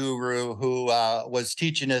habitat guru who was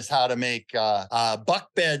teaching us how to make buck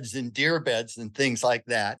beds and deer beds and things like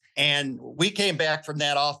that. And we came back from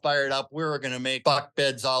that all fired up. We were going to make buck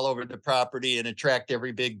beds all over the property and attract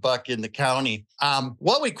every big buck in the county.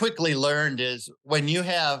 What we quickly learned is when you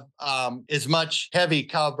have as much heavy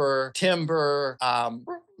cover, timber,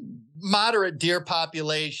 moderate deer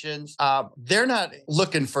populations, they're not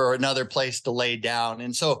looking for another place to lay down.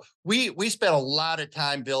 And so we spent a lot of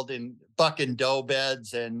time building buck and doe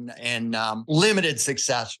beds and limited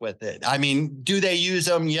success with it. I mean, do they use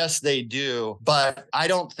them? Yes, they do. But I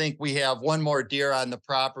don't think we have one more deer on the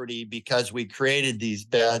property because we created these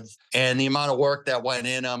beds, and the amount of work that went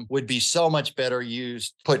in them would be so much better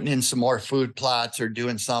used putting in some more food plots or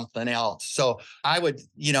doing something else. So I would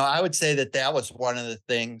say that was one of the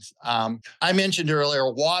things. I mentioned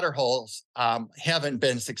earlier, water holes haven't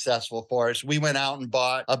been successful for us. We went out and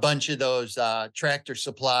bought a bunch of those Tractor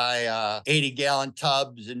Supply 80-gallon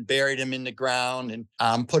tubs and buried them in the ground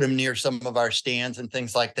and put them near some of our stands and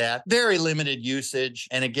things like that. Very limited usage.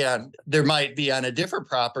 And again, there might be on a different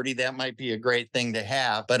property, that might be a great thing to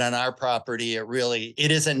have. But on our property,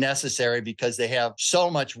 it isn't necessary because they have so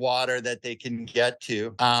much water that they can get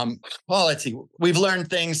to. Well, let's see. We've learned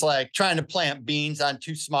things like trying to plant beans on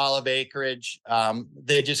too small of acreage.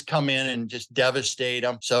 They just come in and just devastate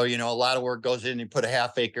them. So, a lot of work goes in. You put a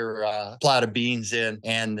half acre plot of beans in,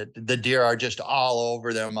 and the deer are just all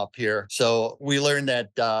over them up here. So we learned that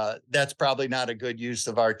that's probably not a good use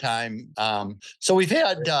of our time. So we've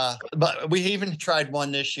had, but we even tried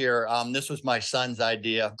one this year. This was my son's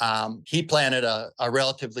idea. He planted a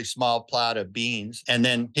relatively small plot of beans, and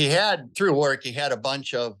then he had a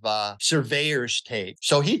bunch of surveyor's tape.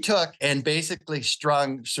 So he took and basically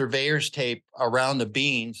strung surveyor's tape around the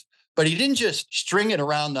beans. But he didn't just string it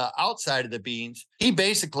around the outside of the beans. He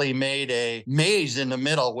basically made a maze in the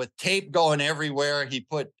middle with tape going everywhere. He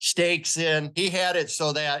put stakes in. He had it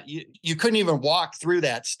so that you couldn't even walk through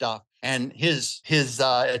that stuff. And his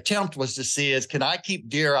attempt was to see can I keep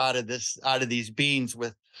deer out of these beans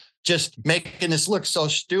just making this look so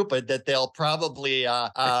stupid that they'll probably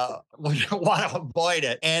want to avoid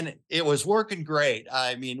it. And it was working great.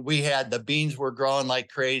 I mean, the beans were growing like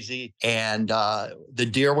crazy, and the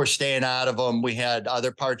deer were staying out of them. We had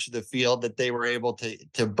other parts of the field that they were able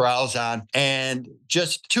to browse on. And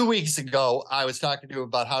just 2 weeks ago, I was talking to him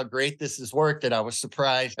about how great this has worked, and I was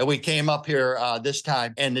surprised. And we came up here this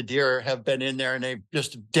time, and the deer have been in there, and they've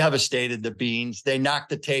just devastated the beans. They knocked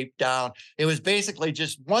the tape down. It was basically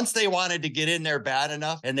just once they wanted to get in there bad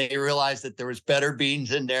enough, and they realized that there was better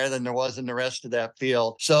beans in there than there was in the rest of that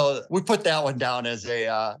field. So we put that one down as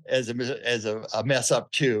a mess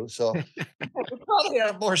up too. So we probably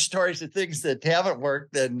have more stories of things that haven't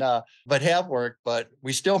worked than but have worked. But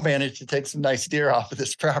we still managed to take some nice deer off of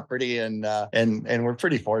this property, and we're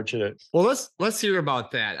pretty fortunate. Well, let's hear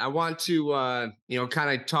about that. I want to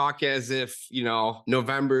kind of talk as if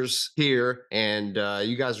November's here and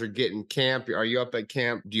you guys are getting camp. Are you up at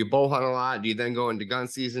camp? Do you bow hunt a lot? Do you then go into gun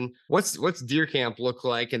season? What's deer camp look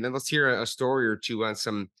like? And then let's hear a story or two on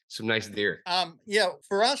some nice deer.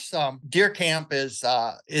 For us, deer camp is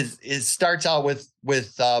starts out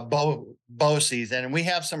with bow season, and we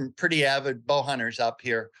have some pretty avid bow hunters up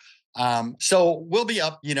here. So we'll be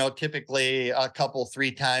up, typically a couple,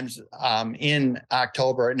 3 times in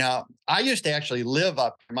October. Now, I used to actually live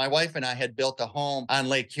up here. My wife and I had built a home on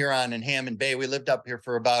Lake Huron in Hammond Bay. We lived up here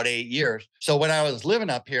for about 8 years. So when I was living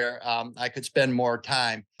up here, I could spend more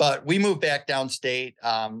time. But we moved back downstate,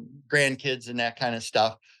 grandkids and that kind of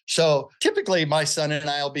stuff. So typically my son and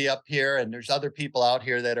I will be up here, and there's other people out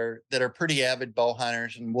here that are pretty avid bow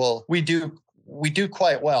hunters, and we do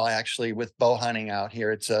quite well actually with bow hunting out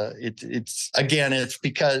here. It's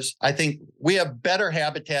because I think we have better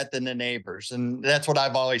habitat than the neighbors. And that's what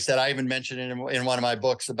I've always said. I even mentioned it in one of my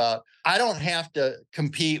books about, I don't have to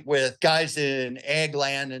compete with guys in ag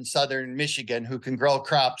land in southern Michigan who can grow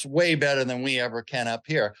crops way better than we ever can up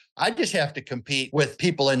here. I just have to compete with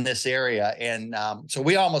people in this area. And so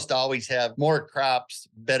we almost always have more crops,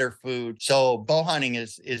 better food. So bow hunting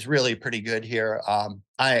is really pretty good here.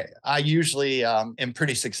 I usually am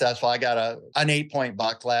pretty successful. I got an 8-point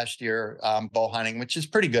buck last year bow hunting, which is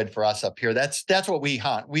pretty good for us up here. That's what we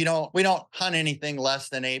hunt. We don't hunt anything less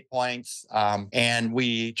than 8 points, and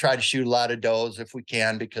we try to shoot a lot of does if we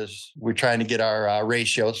can, because we're trying to get our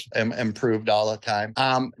ratios improved all the time.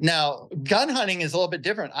 Now, gun hunting is a little bit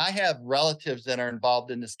different. I have relatives that are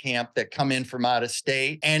involved in this camp that come in from out of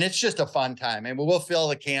state, and it's just a fun time. And we'll fill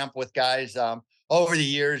the camp with guys. Over the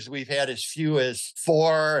years, we've had as few as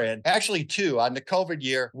 4 and actually 2. On the COVID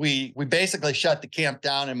year, we basically shut the camp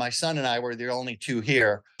down, and my son and I were the only 2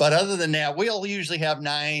 here. But other than that, we'll usually have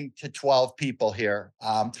 9 to 12 people here.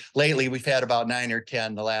 Lately, we've had about 9 or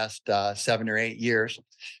 10 the last 7 or 8 years.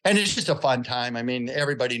 And it's just a fun time. I mean,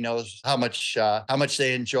 everybody knows how much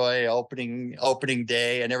they enjoy opening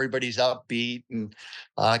day, and everybody's upbeat, and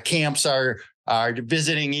camps are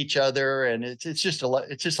visiting each other, and it's just a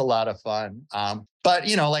lot of fun. But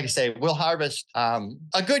like I say, we'll harvest.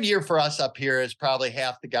 A good year for us up here is probably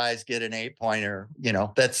half the guys get an 8-pointer.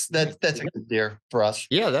 That's a good deer for us.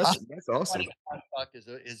 Yeah, that's awesome. Buck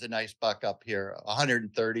is a nice buck up here.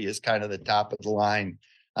 130 is kind of the top of the line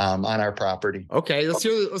on our property. Okay, let's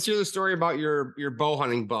hear the story about your bow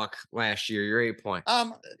hunting buck last year, your 8-point.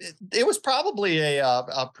 It was probably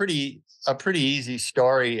a pretty easy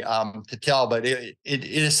story to tell, but it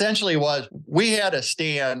essentially was, we had a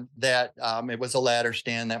stand that it was a ladder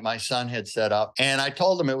stand that my son had set up, and I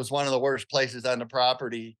told him it was one of the worst places on the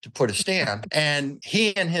property to put a stand. And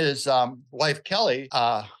he and his wife Kelly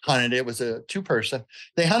hunted. It was a 2-person.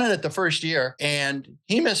 They hunted it the first year, and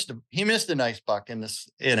he missed a nice buck in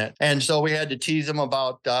it. And so we had to tease him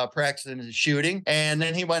about practicing his shooting. And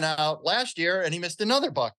then he went out last year and he missed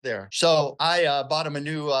another buck there. So I bought him a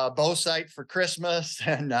new bow sight for Christmas,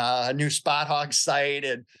 and a new spot hog sight.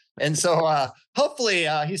 And so hopefully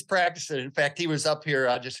he's practicing. In fact, he was up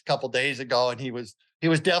here just a couple days ago, and he was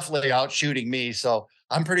definitely out shooting me. So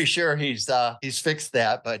I'm pretty sure he's fixed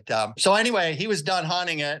that. But so anyway, he was done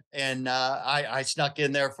hunting it, and I snuck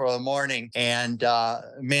in there for the morning and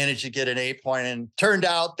managed to get an 8-point. And turned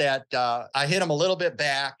out that I hit him a little bit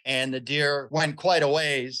back, and the deer went quite a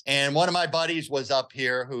ways. And one of my buddies was up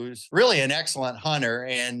here, who's really an excellent hunter,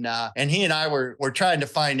 and he and I were trying to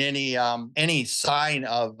find any sign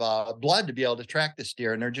of blood to be able to track this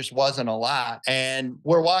deer, and there just wasn't a lot. And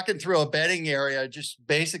we're walking through a bedding area, just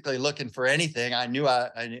basically looking for anything. I knew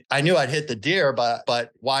I knew I'd hit the deer,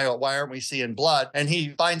 but why aren't we seeing blood? And he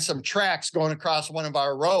finds some tracks going across one of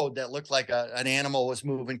our road that looked like an animal was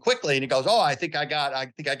moving quickly. And he goes, "Oh, I think I got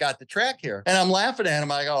the track here." And I'm laughing at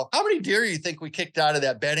him. I go, "How many deer do you think we kicked out of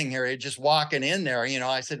that bedding area just walking in there?"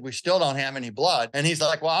 I said, "We still don't have any blood." And he's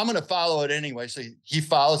like, "Well, I'm going to follow it anyway." So he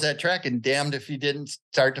follows that track, and damned if he didn't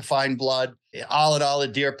start to find blood. All in all, the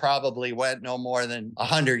deer probably went no more than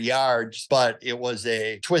 100 yards, but it was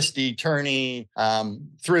a twisty, turny,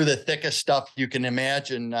 through the thickest stuff you can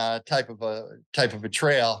imagine, type of a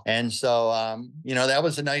trail. And so, that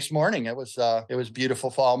was a nice morning. It was beautiful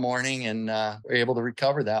fall morning, and we were able to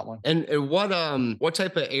recover that one. And what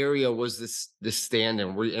type of area was this stand in?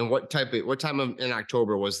 And what time in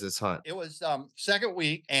October was this hunt? It was second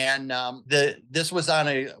week, and this was on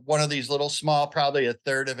one of these little small, probably a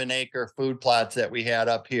third of an acre food plots that we had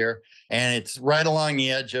up here, and it's right along the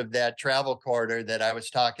edge of that travel corridor that I was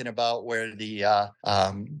talking about, where the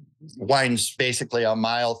winds basically a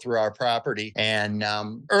mile through our property. And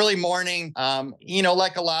early morning,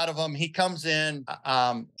 like a lot of them, he comes in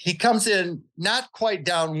not quite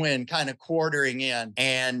downwind, kind of quartering in.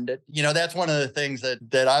 And that's one of the things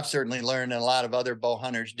that I've certainly learned, and a lot of other bow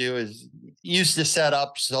hunters do, is used to set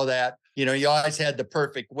up so that you always had the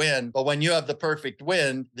perfect wind. But when you have the perfect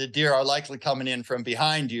wind, the deer are likely coming in from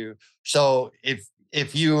behind you. So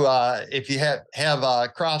if you have a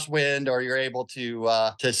crosswind, or you're able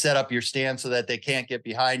to set up your stand so that they can't get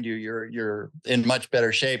behind you, you're in much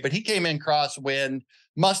better shape. But he came in crosswind,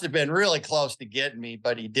 must have been really close to getting me,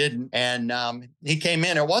 but he didn't. And he came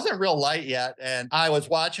in. It wasn't real light yet, and I was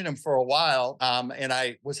watching him for a while, and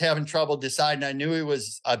I was having trouble deciding. I knew he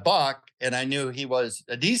was a buck, and I knew he was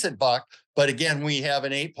a decent buck. But again, we have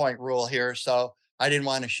an 8-point rule here, so I didn't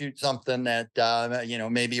want to shoot something that,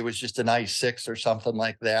 maybe it was just a nice 6 or something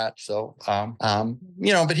like that. So,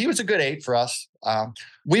 but he was a good 8 for us.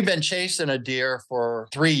 We've been chasing a deer for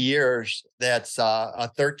 3 years. That's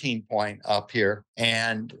a 13-point up here.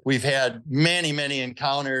 And we've had many, many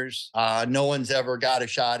encounters. No one's ever got a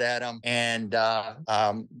shot at him. And,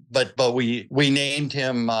 but we named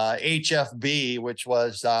him HFB, which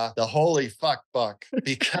was the holy fuck buck,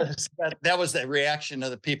 because that was the reaction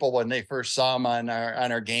of the people when they first saw him on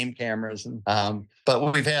our game cameras. And,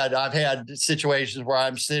 but I've had situations where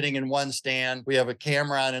I'm sitting in one stand. We have a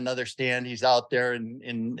camera on another stand. He's out there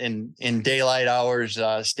in daylight hours,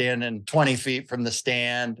 standing 20 feet from the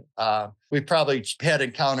stand. We've probably had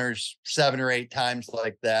encounters 7 or 8 times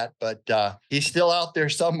like that, but he's still out there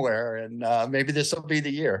somewhere, and maybe this will be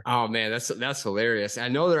the year. Oh man, that's hilarious. I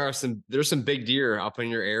know there's some big deer up in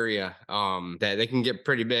your area that they can get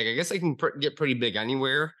pretty big. I guess they can get pretty big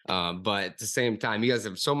anywhere, but at the same time, you guys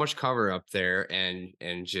have so much cover up there, and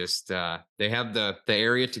just they have the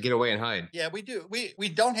area to get away and hide. Yeah, we do. We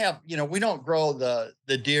don't have, we don't grow the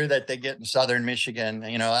deer that they get in southern Michigan.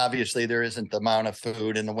 Obviously there isn't the amount of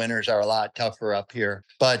food, and the winters are a lot tougher up here.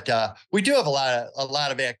 But we do have a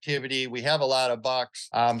lot of activity. We have a lot of bucks.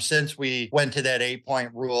 Since we went to that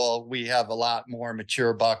 8-point rule, we have a lot more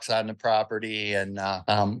mature bucks on the property, and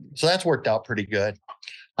so that's worked out pretty good.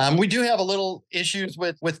 We do have a little issues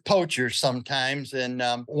with poachers sometimes, and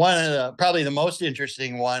one of probably the most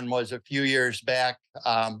interesting one was a few years back.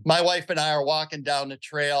 My wife and I are walking down the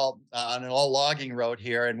trail on an old logging road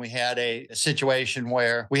here, and we had a situation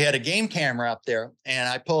where we had a game camera up there, and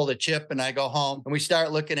I pull the chip and I go home, and we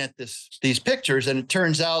start looking at these pictures, and it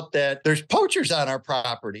turns out that there's poachers on our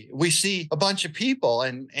property. We see a bunch of people,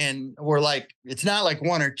 and we're like, it's not like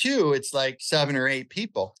 1 or 2, it's like 7 or 8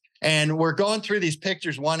 people. And we're going through these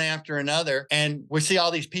pictures one after another, and we see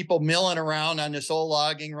all these people milling around on this old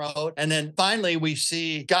logging road. And then finally we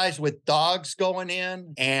see guys with dogs going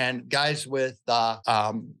in, and guys with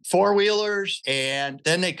 4-wheelers. And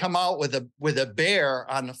then they come out with a bear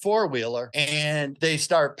on the 4-wheeler, and they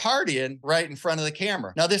start partying right in front of the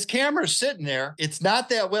camera. Now this camera's sitting there. It's not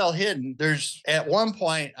that well hidden. There's, at one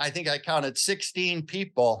point, I think I counted 16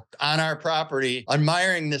 people on our property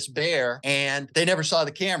admiring this bear, and they never saw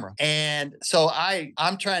the camera. And so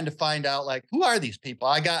I'm trying to find out, like, who are these people?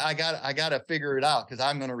 I got to figure it out, because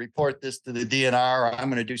I'm going to report this to the DNR, or I'm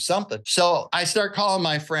going to do something. So I start calling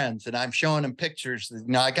my friends, and I'm showing them pictures.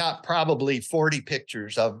 I got probably 40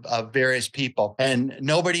 pictures of various people, and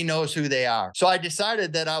nobody knows who they are. So I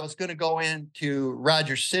decided that I was going to go into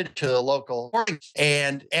Rogers City to the local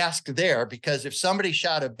and ask there, because if somebody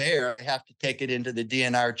shot a bear, I have to take it into the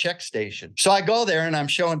DNR check station. So I go there, and I'm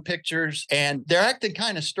showing pictures, and they're acting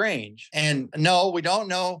kind of strange. strange. And no, we don't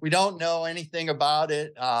know anything about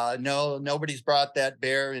it. No, nobody's brought that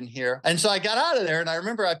bear in here. And so I got out of there, and I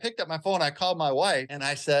remember I picked up my phone, I called my wife, and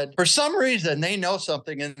I said, for some reason, they know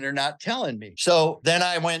something and they're not telling me. So then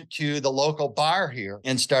I went to the local bar here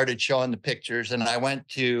and started showing the pictures, and I went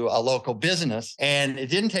to a local business, and it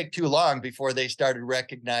didn't take too long before they started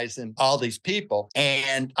recognizing all these people.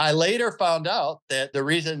 And I later found out that the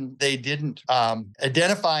reason they didn't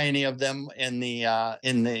identify any of them in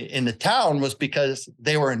the town was because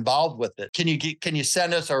they were involved with it. Can you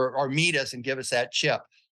send us or meet us and give us that chip?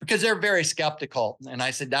 Because they're very skeptical. And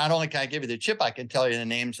I said, not only can I give you the chip, I can tell you the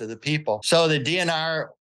names of the people. So the DNR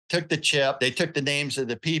took the chip, they took the names of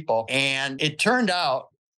the people, and it turned out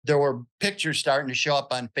there were pictures starting to show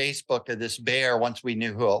up on Facebook of this bear once we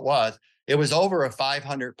knew who it was. It was over a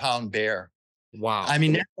 500-pound bear. Wow. I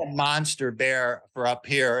mean, that's a monster bear for up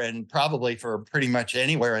here and probably for pretty much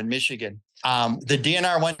anywhere in Michigan. The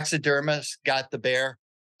DNR taxidermist got the bear.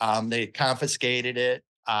 They confiscated it.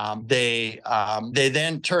 They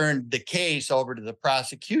then turned the case over to the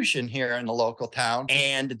prosecution here in the local town,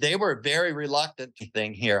 and they were very reluctant to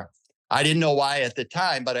thing here. I didn't know why at the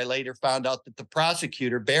time, but I later found out that the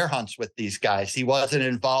prosecutor bear hunts with these guys. He wasn't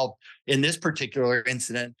involved in this particular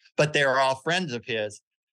incident, but they were all friends of his.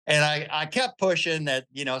 And I kept pushing that,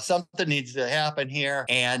 something needs to happen here.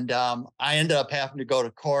 And I ended up having to go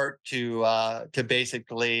to court to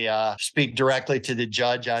basically speak directly to the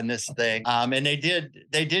judge on this thing. And they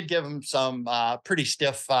did give them some pretty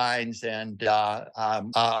stiff fines, and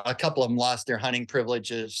a couple of them lost their hunting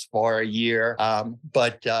privileges for a year.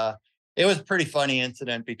 But it was a pretty funny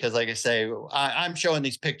incident because, like I say, I'm showing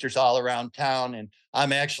these pictures all around town, and I'm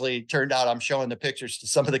showing the pictures to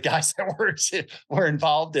some of the guys that were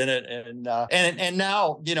involved in it. And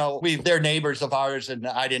now, they're neighbors of ours,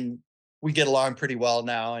 and we get along pretty well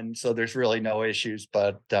now. And so there's really no issues,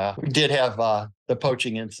 but we did have the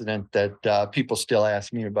poaching incident that people still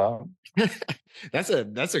ask me about. That's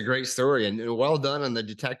a great story, and well done on the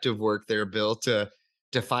detective work there, Bill, to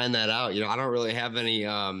find that out. I don't really have any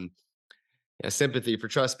sympathy for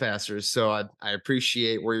trespassers, so I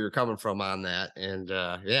appreciate where you're coming from on that. And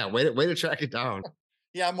way to track it down.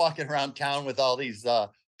 Yeah, I'm walking around town with all these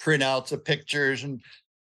printouts of pictures and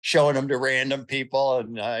showing them to random people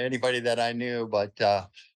and anybody that I knew. But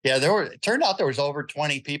it turned out there was over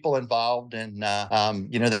 20 people involved, and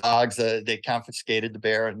the dogs, they confiscated the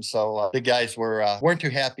bear, and so the guys weren't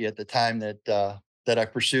too happy at the time that I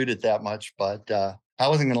pursued it that much. But I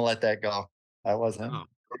wasn't going to let that go. I wasn't. Oh,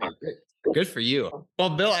 good for you.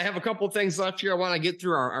 Well, Bill, I have a couple of things left here. I want to get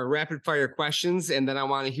through our rapid fire questions, and then I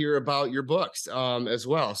want to hear about your books as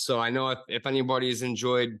well. So I know if anybody has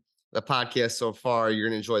enjoyed the podcast so far, you're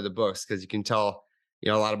going to enjoy the books, because you can tell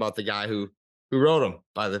a lot about the guy who wrote them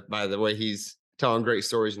by the way he's telling great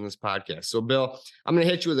stories in this podcast. So, Bill, I'm going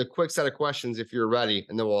to hit you with a quick set of questions if you're ready,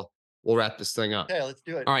 and then we'll wrap this thing up. Okay, let's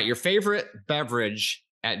do it. All right, your favorite beverage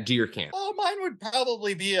at deer camp? Oh, mine would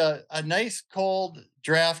probably be a nice cold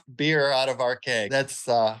draft beer out of our keg. That's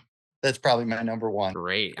probably my number one.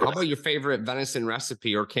 Great. How about your favorite venison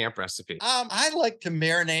recipe or camp recipe? I like to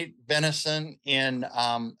marinate venison in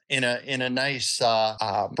a nice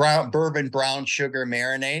bourbon brown sugar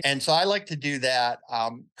marinade, and so I like to do that.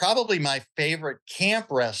 Probably my favorite camp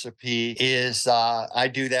recipe is I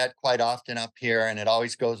do that quite often up here, and it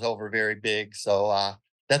always goes over very big. So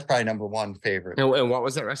that's probably number one favorite. And what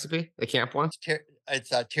was that recipe? The camp one? It's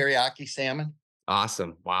teriyaki salmon.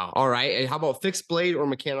 Awesome. Wow. All right. And how about fixed blade or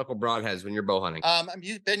mechanical broadheads when you're bow hunting? I've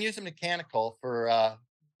been using mechanical for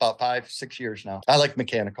about 5-6 years now. I like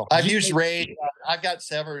mechanical. I've used Raid. I've got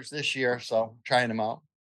Severs this year, so I'm trying them out.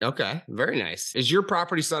 Okay. Very nice. Is your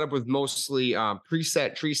property set up with mostly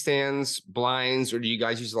preset tree stands, blinds, or do you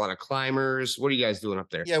guys use a lot of climbers? What are you guys doing up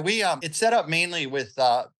there? Yeah, it's set up mainly with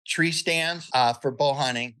tree stands for bow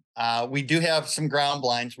hunting. We do have some ground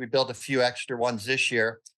blinds. We built a few extra ones this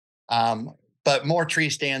year. But more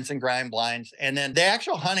tree stands and ground blinds. And then the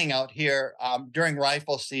actual hunting out here during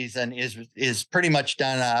rifle season is pretty much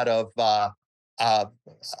done out of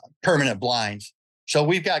permanent blinds. So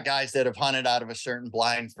we've got guys that have hunted out of a certain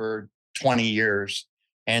blind for 20 years.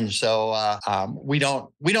 And so we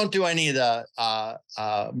don't do any of the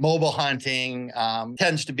mobile hunting.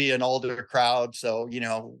 Tends to be an older crowd. So,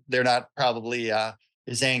 they're not probably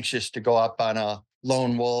as anxious to go up on a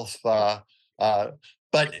lone wolf.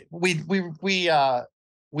 But we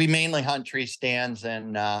mainly hunt tree stands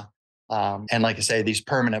and like I say, these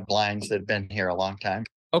permanent blinds that have been here a long time.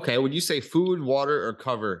 Okay. Would you say food, water, or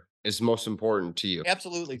cover is most important to you?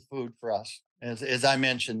 Absolutely, food for us. As I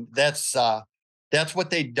mentioned, that's what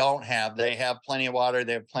they don't have. They have plenty of water.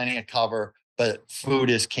 They have plenty of cover, but food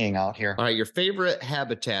is king out here. All right, your favorite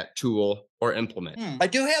habitat tool or implement? I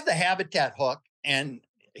do have the habitat hook, and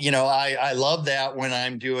I love that when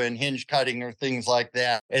I'm doing hinge cutting or things like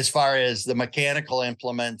that. As far as the mechanical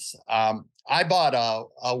implements, I bought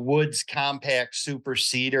a Woods Compact Super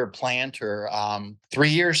Cedar planter 3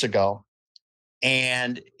 years ago,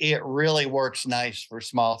 and it really works nice for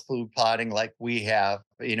small food plotting like we have.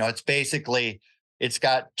 It's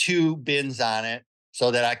got 2 bins on it, so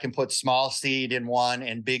that I can put small seed in one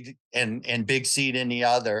and big seed in the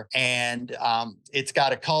other. And it's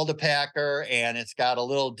got a cultipacker, and it's got a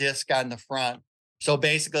little disc on the front. So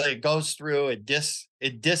basically it goes through, it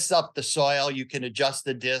discs up the soil. You can adjust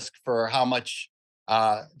the disc for how much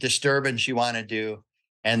disturbance you want to do.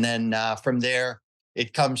 And then from there,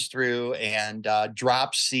 it comes through and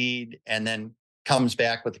drops seed, and then comes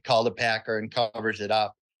back with the cultipacker and covers it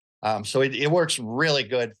up. So it works really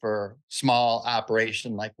good for small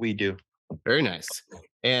operation like we do. Very nice.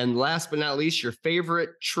 And last but not least, your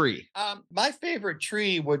favorite tree? My favorite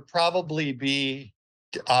tree would probably be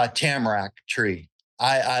a tamarack tree.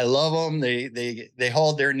 I love them. They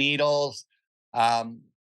hold their needles.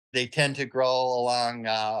 They tend to grow along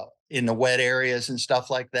in the wet areas and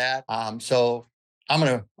stuff like that. So I'm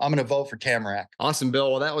gonna vote for tamarack. Awesome,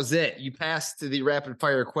 Bill. Well, that was it. You passed to the rapid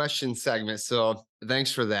fire question segment, so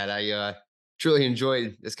thanks for that. I truly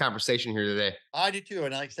enjoyed this conversation here today. I do too,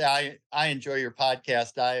 and like I say, I enjoy your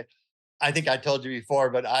podcast. I think I told you before,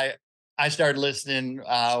 but I started listening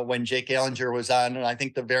when Jake Ellinger was on, and I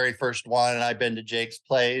think the very first one. And I've been to Jake's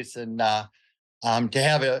place, and to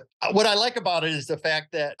have it. What I like about it is the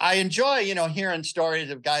fact that I enjoy, hearing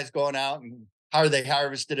stories of guys going out and how they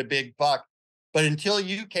harvested a big buck. But until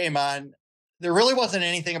you came on, there really wasn't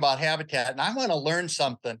anything about habitat, and I want to learn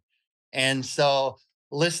something. And so,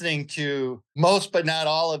 listening to most, but not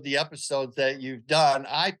all, of the episodes that you've done,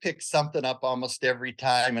 I pick something up almost every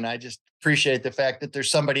time. And I just appreciate the fact that there's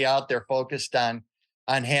somebody out there focused on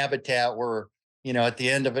habitat, where, at the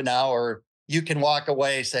end of an hour, you can walk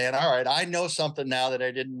away saying, all right, I know something now that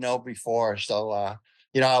I didn't know before. So,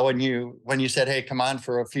 when you said, hey, come on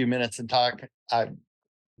for a few minutes and talk, I'm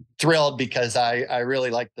thrilled, because I really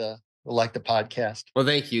like the podcast. Well,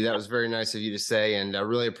 thank you. That was very nice of you to say, and I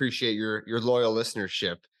really appreciate your loyal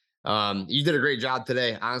listenership. You did a great job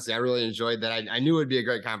today. Honestly, I really enjoyed that. I knew it'd be a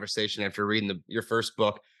great conversation after reading your first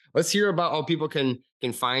book. Let's hear about how people can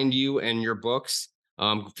find you and your books.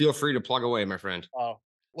 Feel free to plug away, my friend. Oh,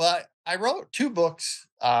 well, I wrote 2 books,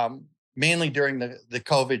 mainly during the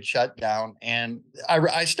COVID shutdown. And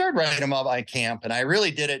I started writing them up at camp, and I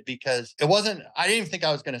really did it because I didn't even think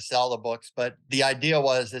I was going to sell the books, but the idea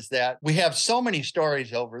is that we have so many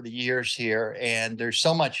stories over the years here, and there's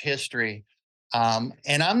so much history. And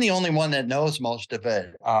I'm the only one that knows most of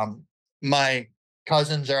it. My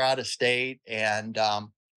cousins are out of state, and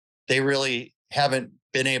they really haven't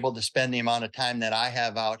been able to spend the amount of time that I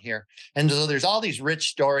have out here. And so there's all these rich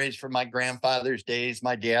stories from my grandfather's days,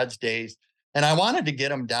 my dad's days, and I wanted to get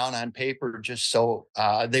them down on paper just so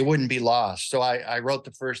they wouldn't be lost. So I wrote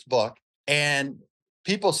the first book, and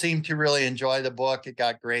people seemed to really enjoy the book. It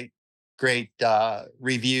got great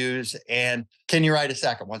reviews. And can you write a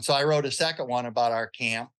second one? So I wrote a second one about our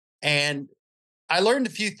camp, and I learned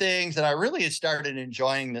a few things, and I really started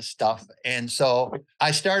enjoying this stuff. And so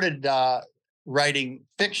I started writing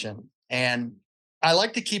fiction, and I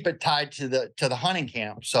like to keep it tied to the hunting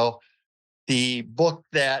camp. So the book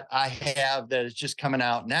that I have that is just coming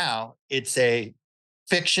out now, it's a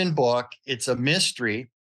fiction book. It's a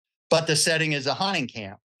mystery, but the setting is a hunting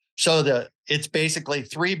camp. So it's basically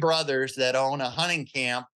 3 brothers that own a hunting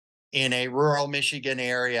camp in a rural Michigan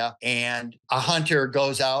area, and a hunter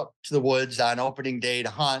goes out to the woods on opening day to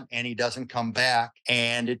hunt, and he doesn't come back.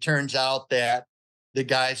 And it turns out that the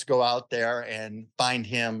guys go out there and find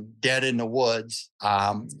him dead in the woods.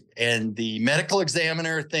 And the medical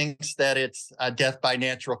examiner thinks that it's a death by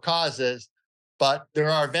natural causes, but there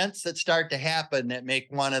are events that start to happen that make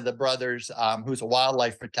one of the brothers, who's a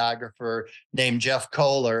wildlife photographer named Jeff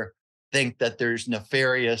Kohler, think that there's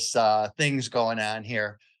nefarious things going on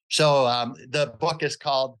here. So the book is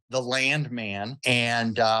called The Landman.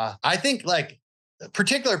 And I think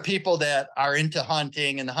particular people that are into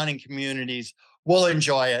hunting and the hunting communities will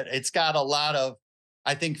enjoy it. It's got a lot of,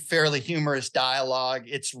 I think, fairly humorous dialogue.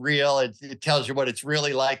 It's real. It tells you what it's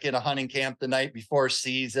really like in a hunting camp the night before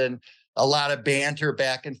season. A lot of banter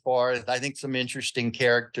back and forth. I think some interesting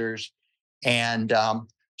characters. And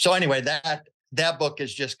so anyway, that book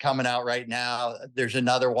is just coming out right now. There's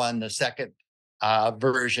another one, the second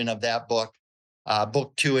version of that book,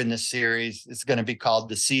 book 2 in the series. It's going to be called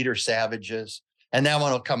The Cedar Savages. And that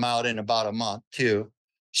one will come out in about a month too.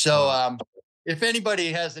 So if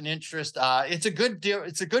anybody has an interest, it's a good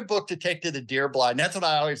book to take to the deer blind. That's what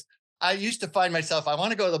I used to find myself, I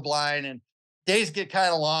want to go to the blind and days get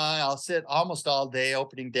kind of long. I'll sit almost all day,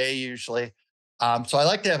 opening day usually. So I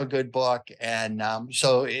like to have a good book. And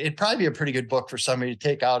so it'd probably be a pretty good book for somebody to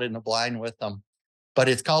take out in the blind with them. But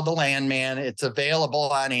it's called The Landman. It's available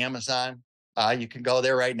on Amazon. You can go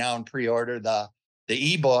there right now and pre-order the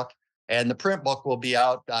ebook, and the print book will be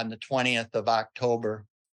out on the 20th of October.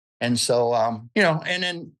 And so, and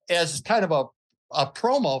then as kind of a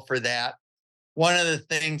promo for that, one of the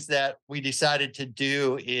things that we decided to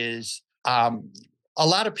do is a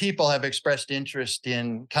lot of people have expressed interest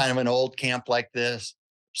in kind of an old camp like this.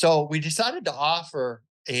 So we decided to offer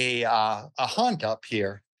a hunt up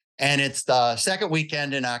here, and it's the second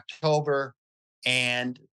weekend in October.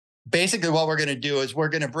 And basically what we're going to do is we're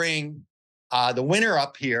going to bring the winter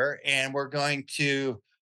up here, and we're going to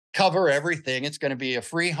cover everything. It's going to be a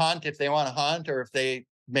free hunt if they want to hunt, or if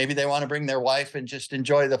maybe they want to bring their wife and just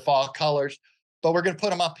enjoy the fall colors. But we're going to put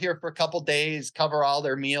them up here for a couple of days, cover all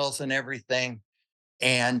their meals and everything.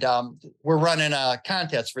 And we're running a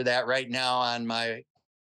contest for that right now on my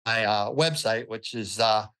website, which is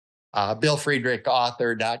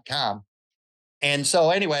billfriedrichauthor.com. And so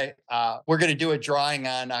anyway, we're going to do a drawing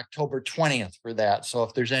on October 20th for that. So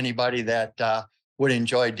if there's anybody that would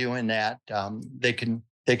enjoy doing that, they can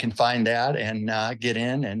find that and get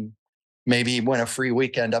in and maybe win a free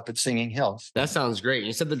weekend up at Singing Hills. That sounds great.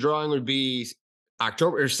 You said the drawing would be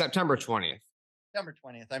September 20th. September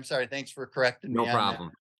 20th. I'm sorry. Thanks for correcting me. No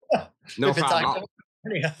problem. No problem.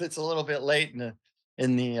 It's a little bit late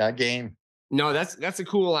in the game. No, that's a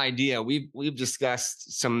cool idea. We've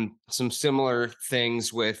discussed some similar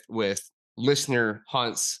things with listener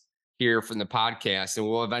hunts here from the podcast, and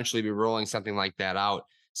we'll eventually be rolling something like that out.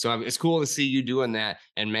 So it's cool to see you doing that.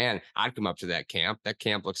 And man, I'd come up to that camp. That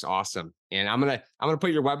camp looks awesome. And I'm gonna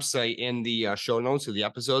put your website in the show notes of the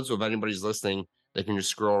episode. So if anybody's listening, they can just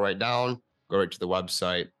scroll right down, go right to the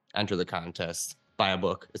website, enter the contest, buy a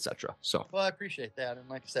book, etc. So well, I appreciate that. And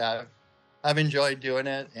like I said, I've enjoyed doing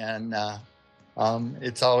it, and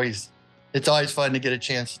it's always fun to get a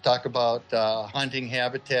chance to talk about hunting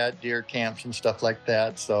habitat, deer camps, and stuff like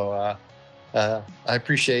that. So I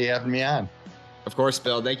appreciate you having me on. Of course,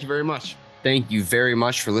 Bill. Thank you very much. Thank you very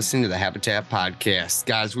much for listening to the Habitat Podcast.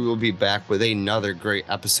 Guys, we will be back with another great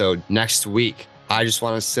episode next week. I just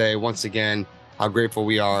want to say once again how grateful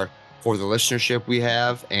we are for the listenership we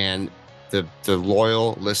have and the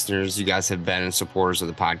loyal listeners you guys have been and supporters of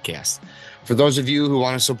the podcast. For those of you who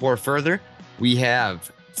want to support further, we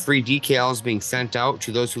have free decals being sent out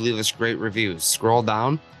to those who leave us great reviews. Scroll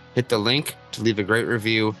down, hit the link to leave a great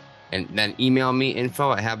review, and then email me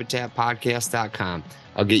info@habitatpodcast.com.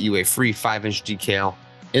 I'll get you a free 5-inch decal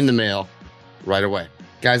in the mail right away.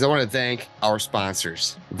 Guys, I want to thank our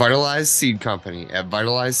sponsors, Vitalized Seed Company at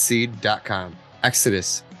vitalizedseed.com,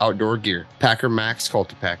 Exodus Outdoor Gear, Packer Max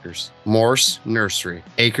Cultipackers, Morse Nursery,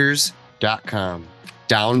 Acres.com,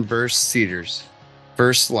 Downburst Cedars,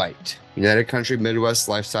 First Light, United Country Midwest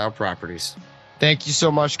Lifestyle Properties. Thank you so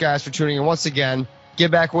much, guys, for tuning in once again. Get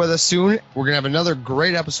back with us soon. We're going to have another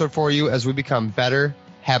great episode for you as we become better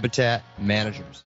habitat managers.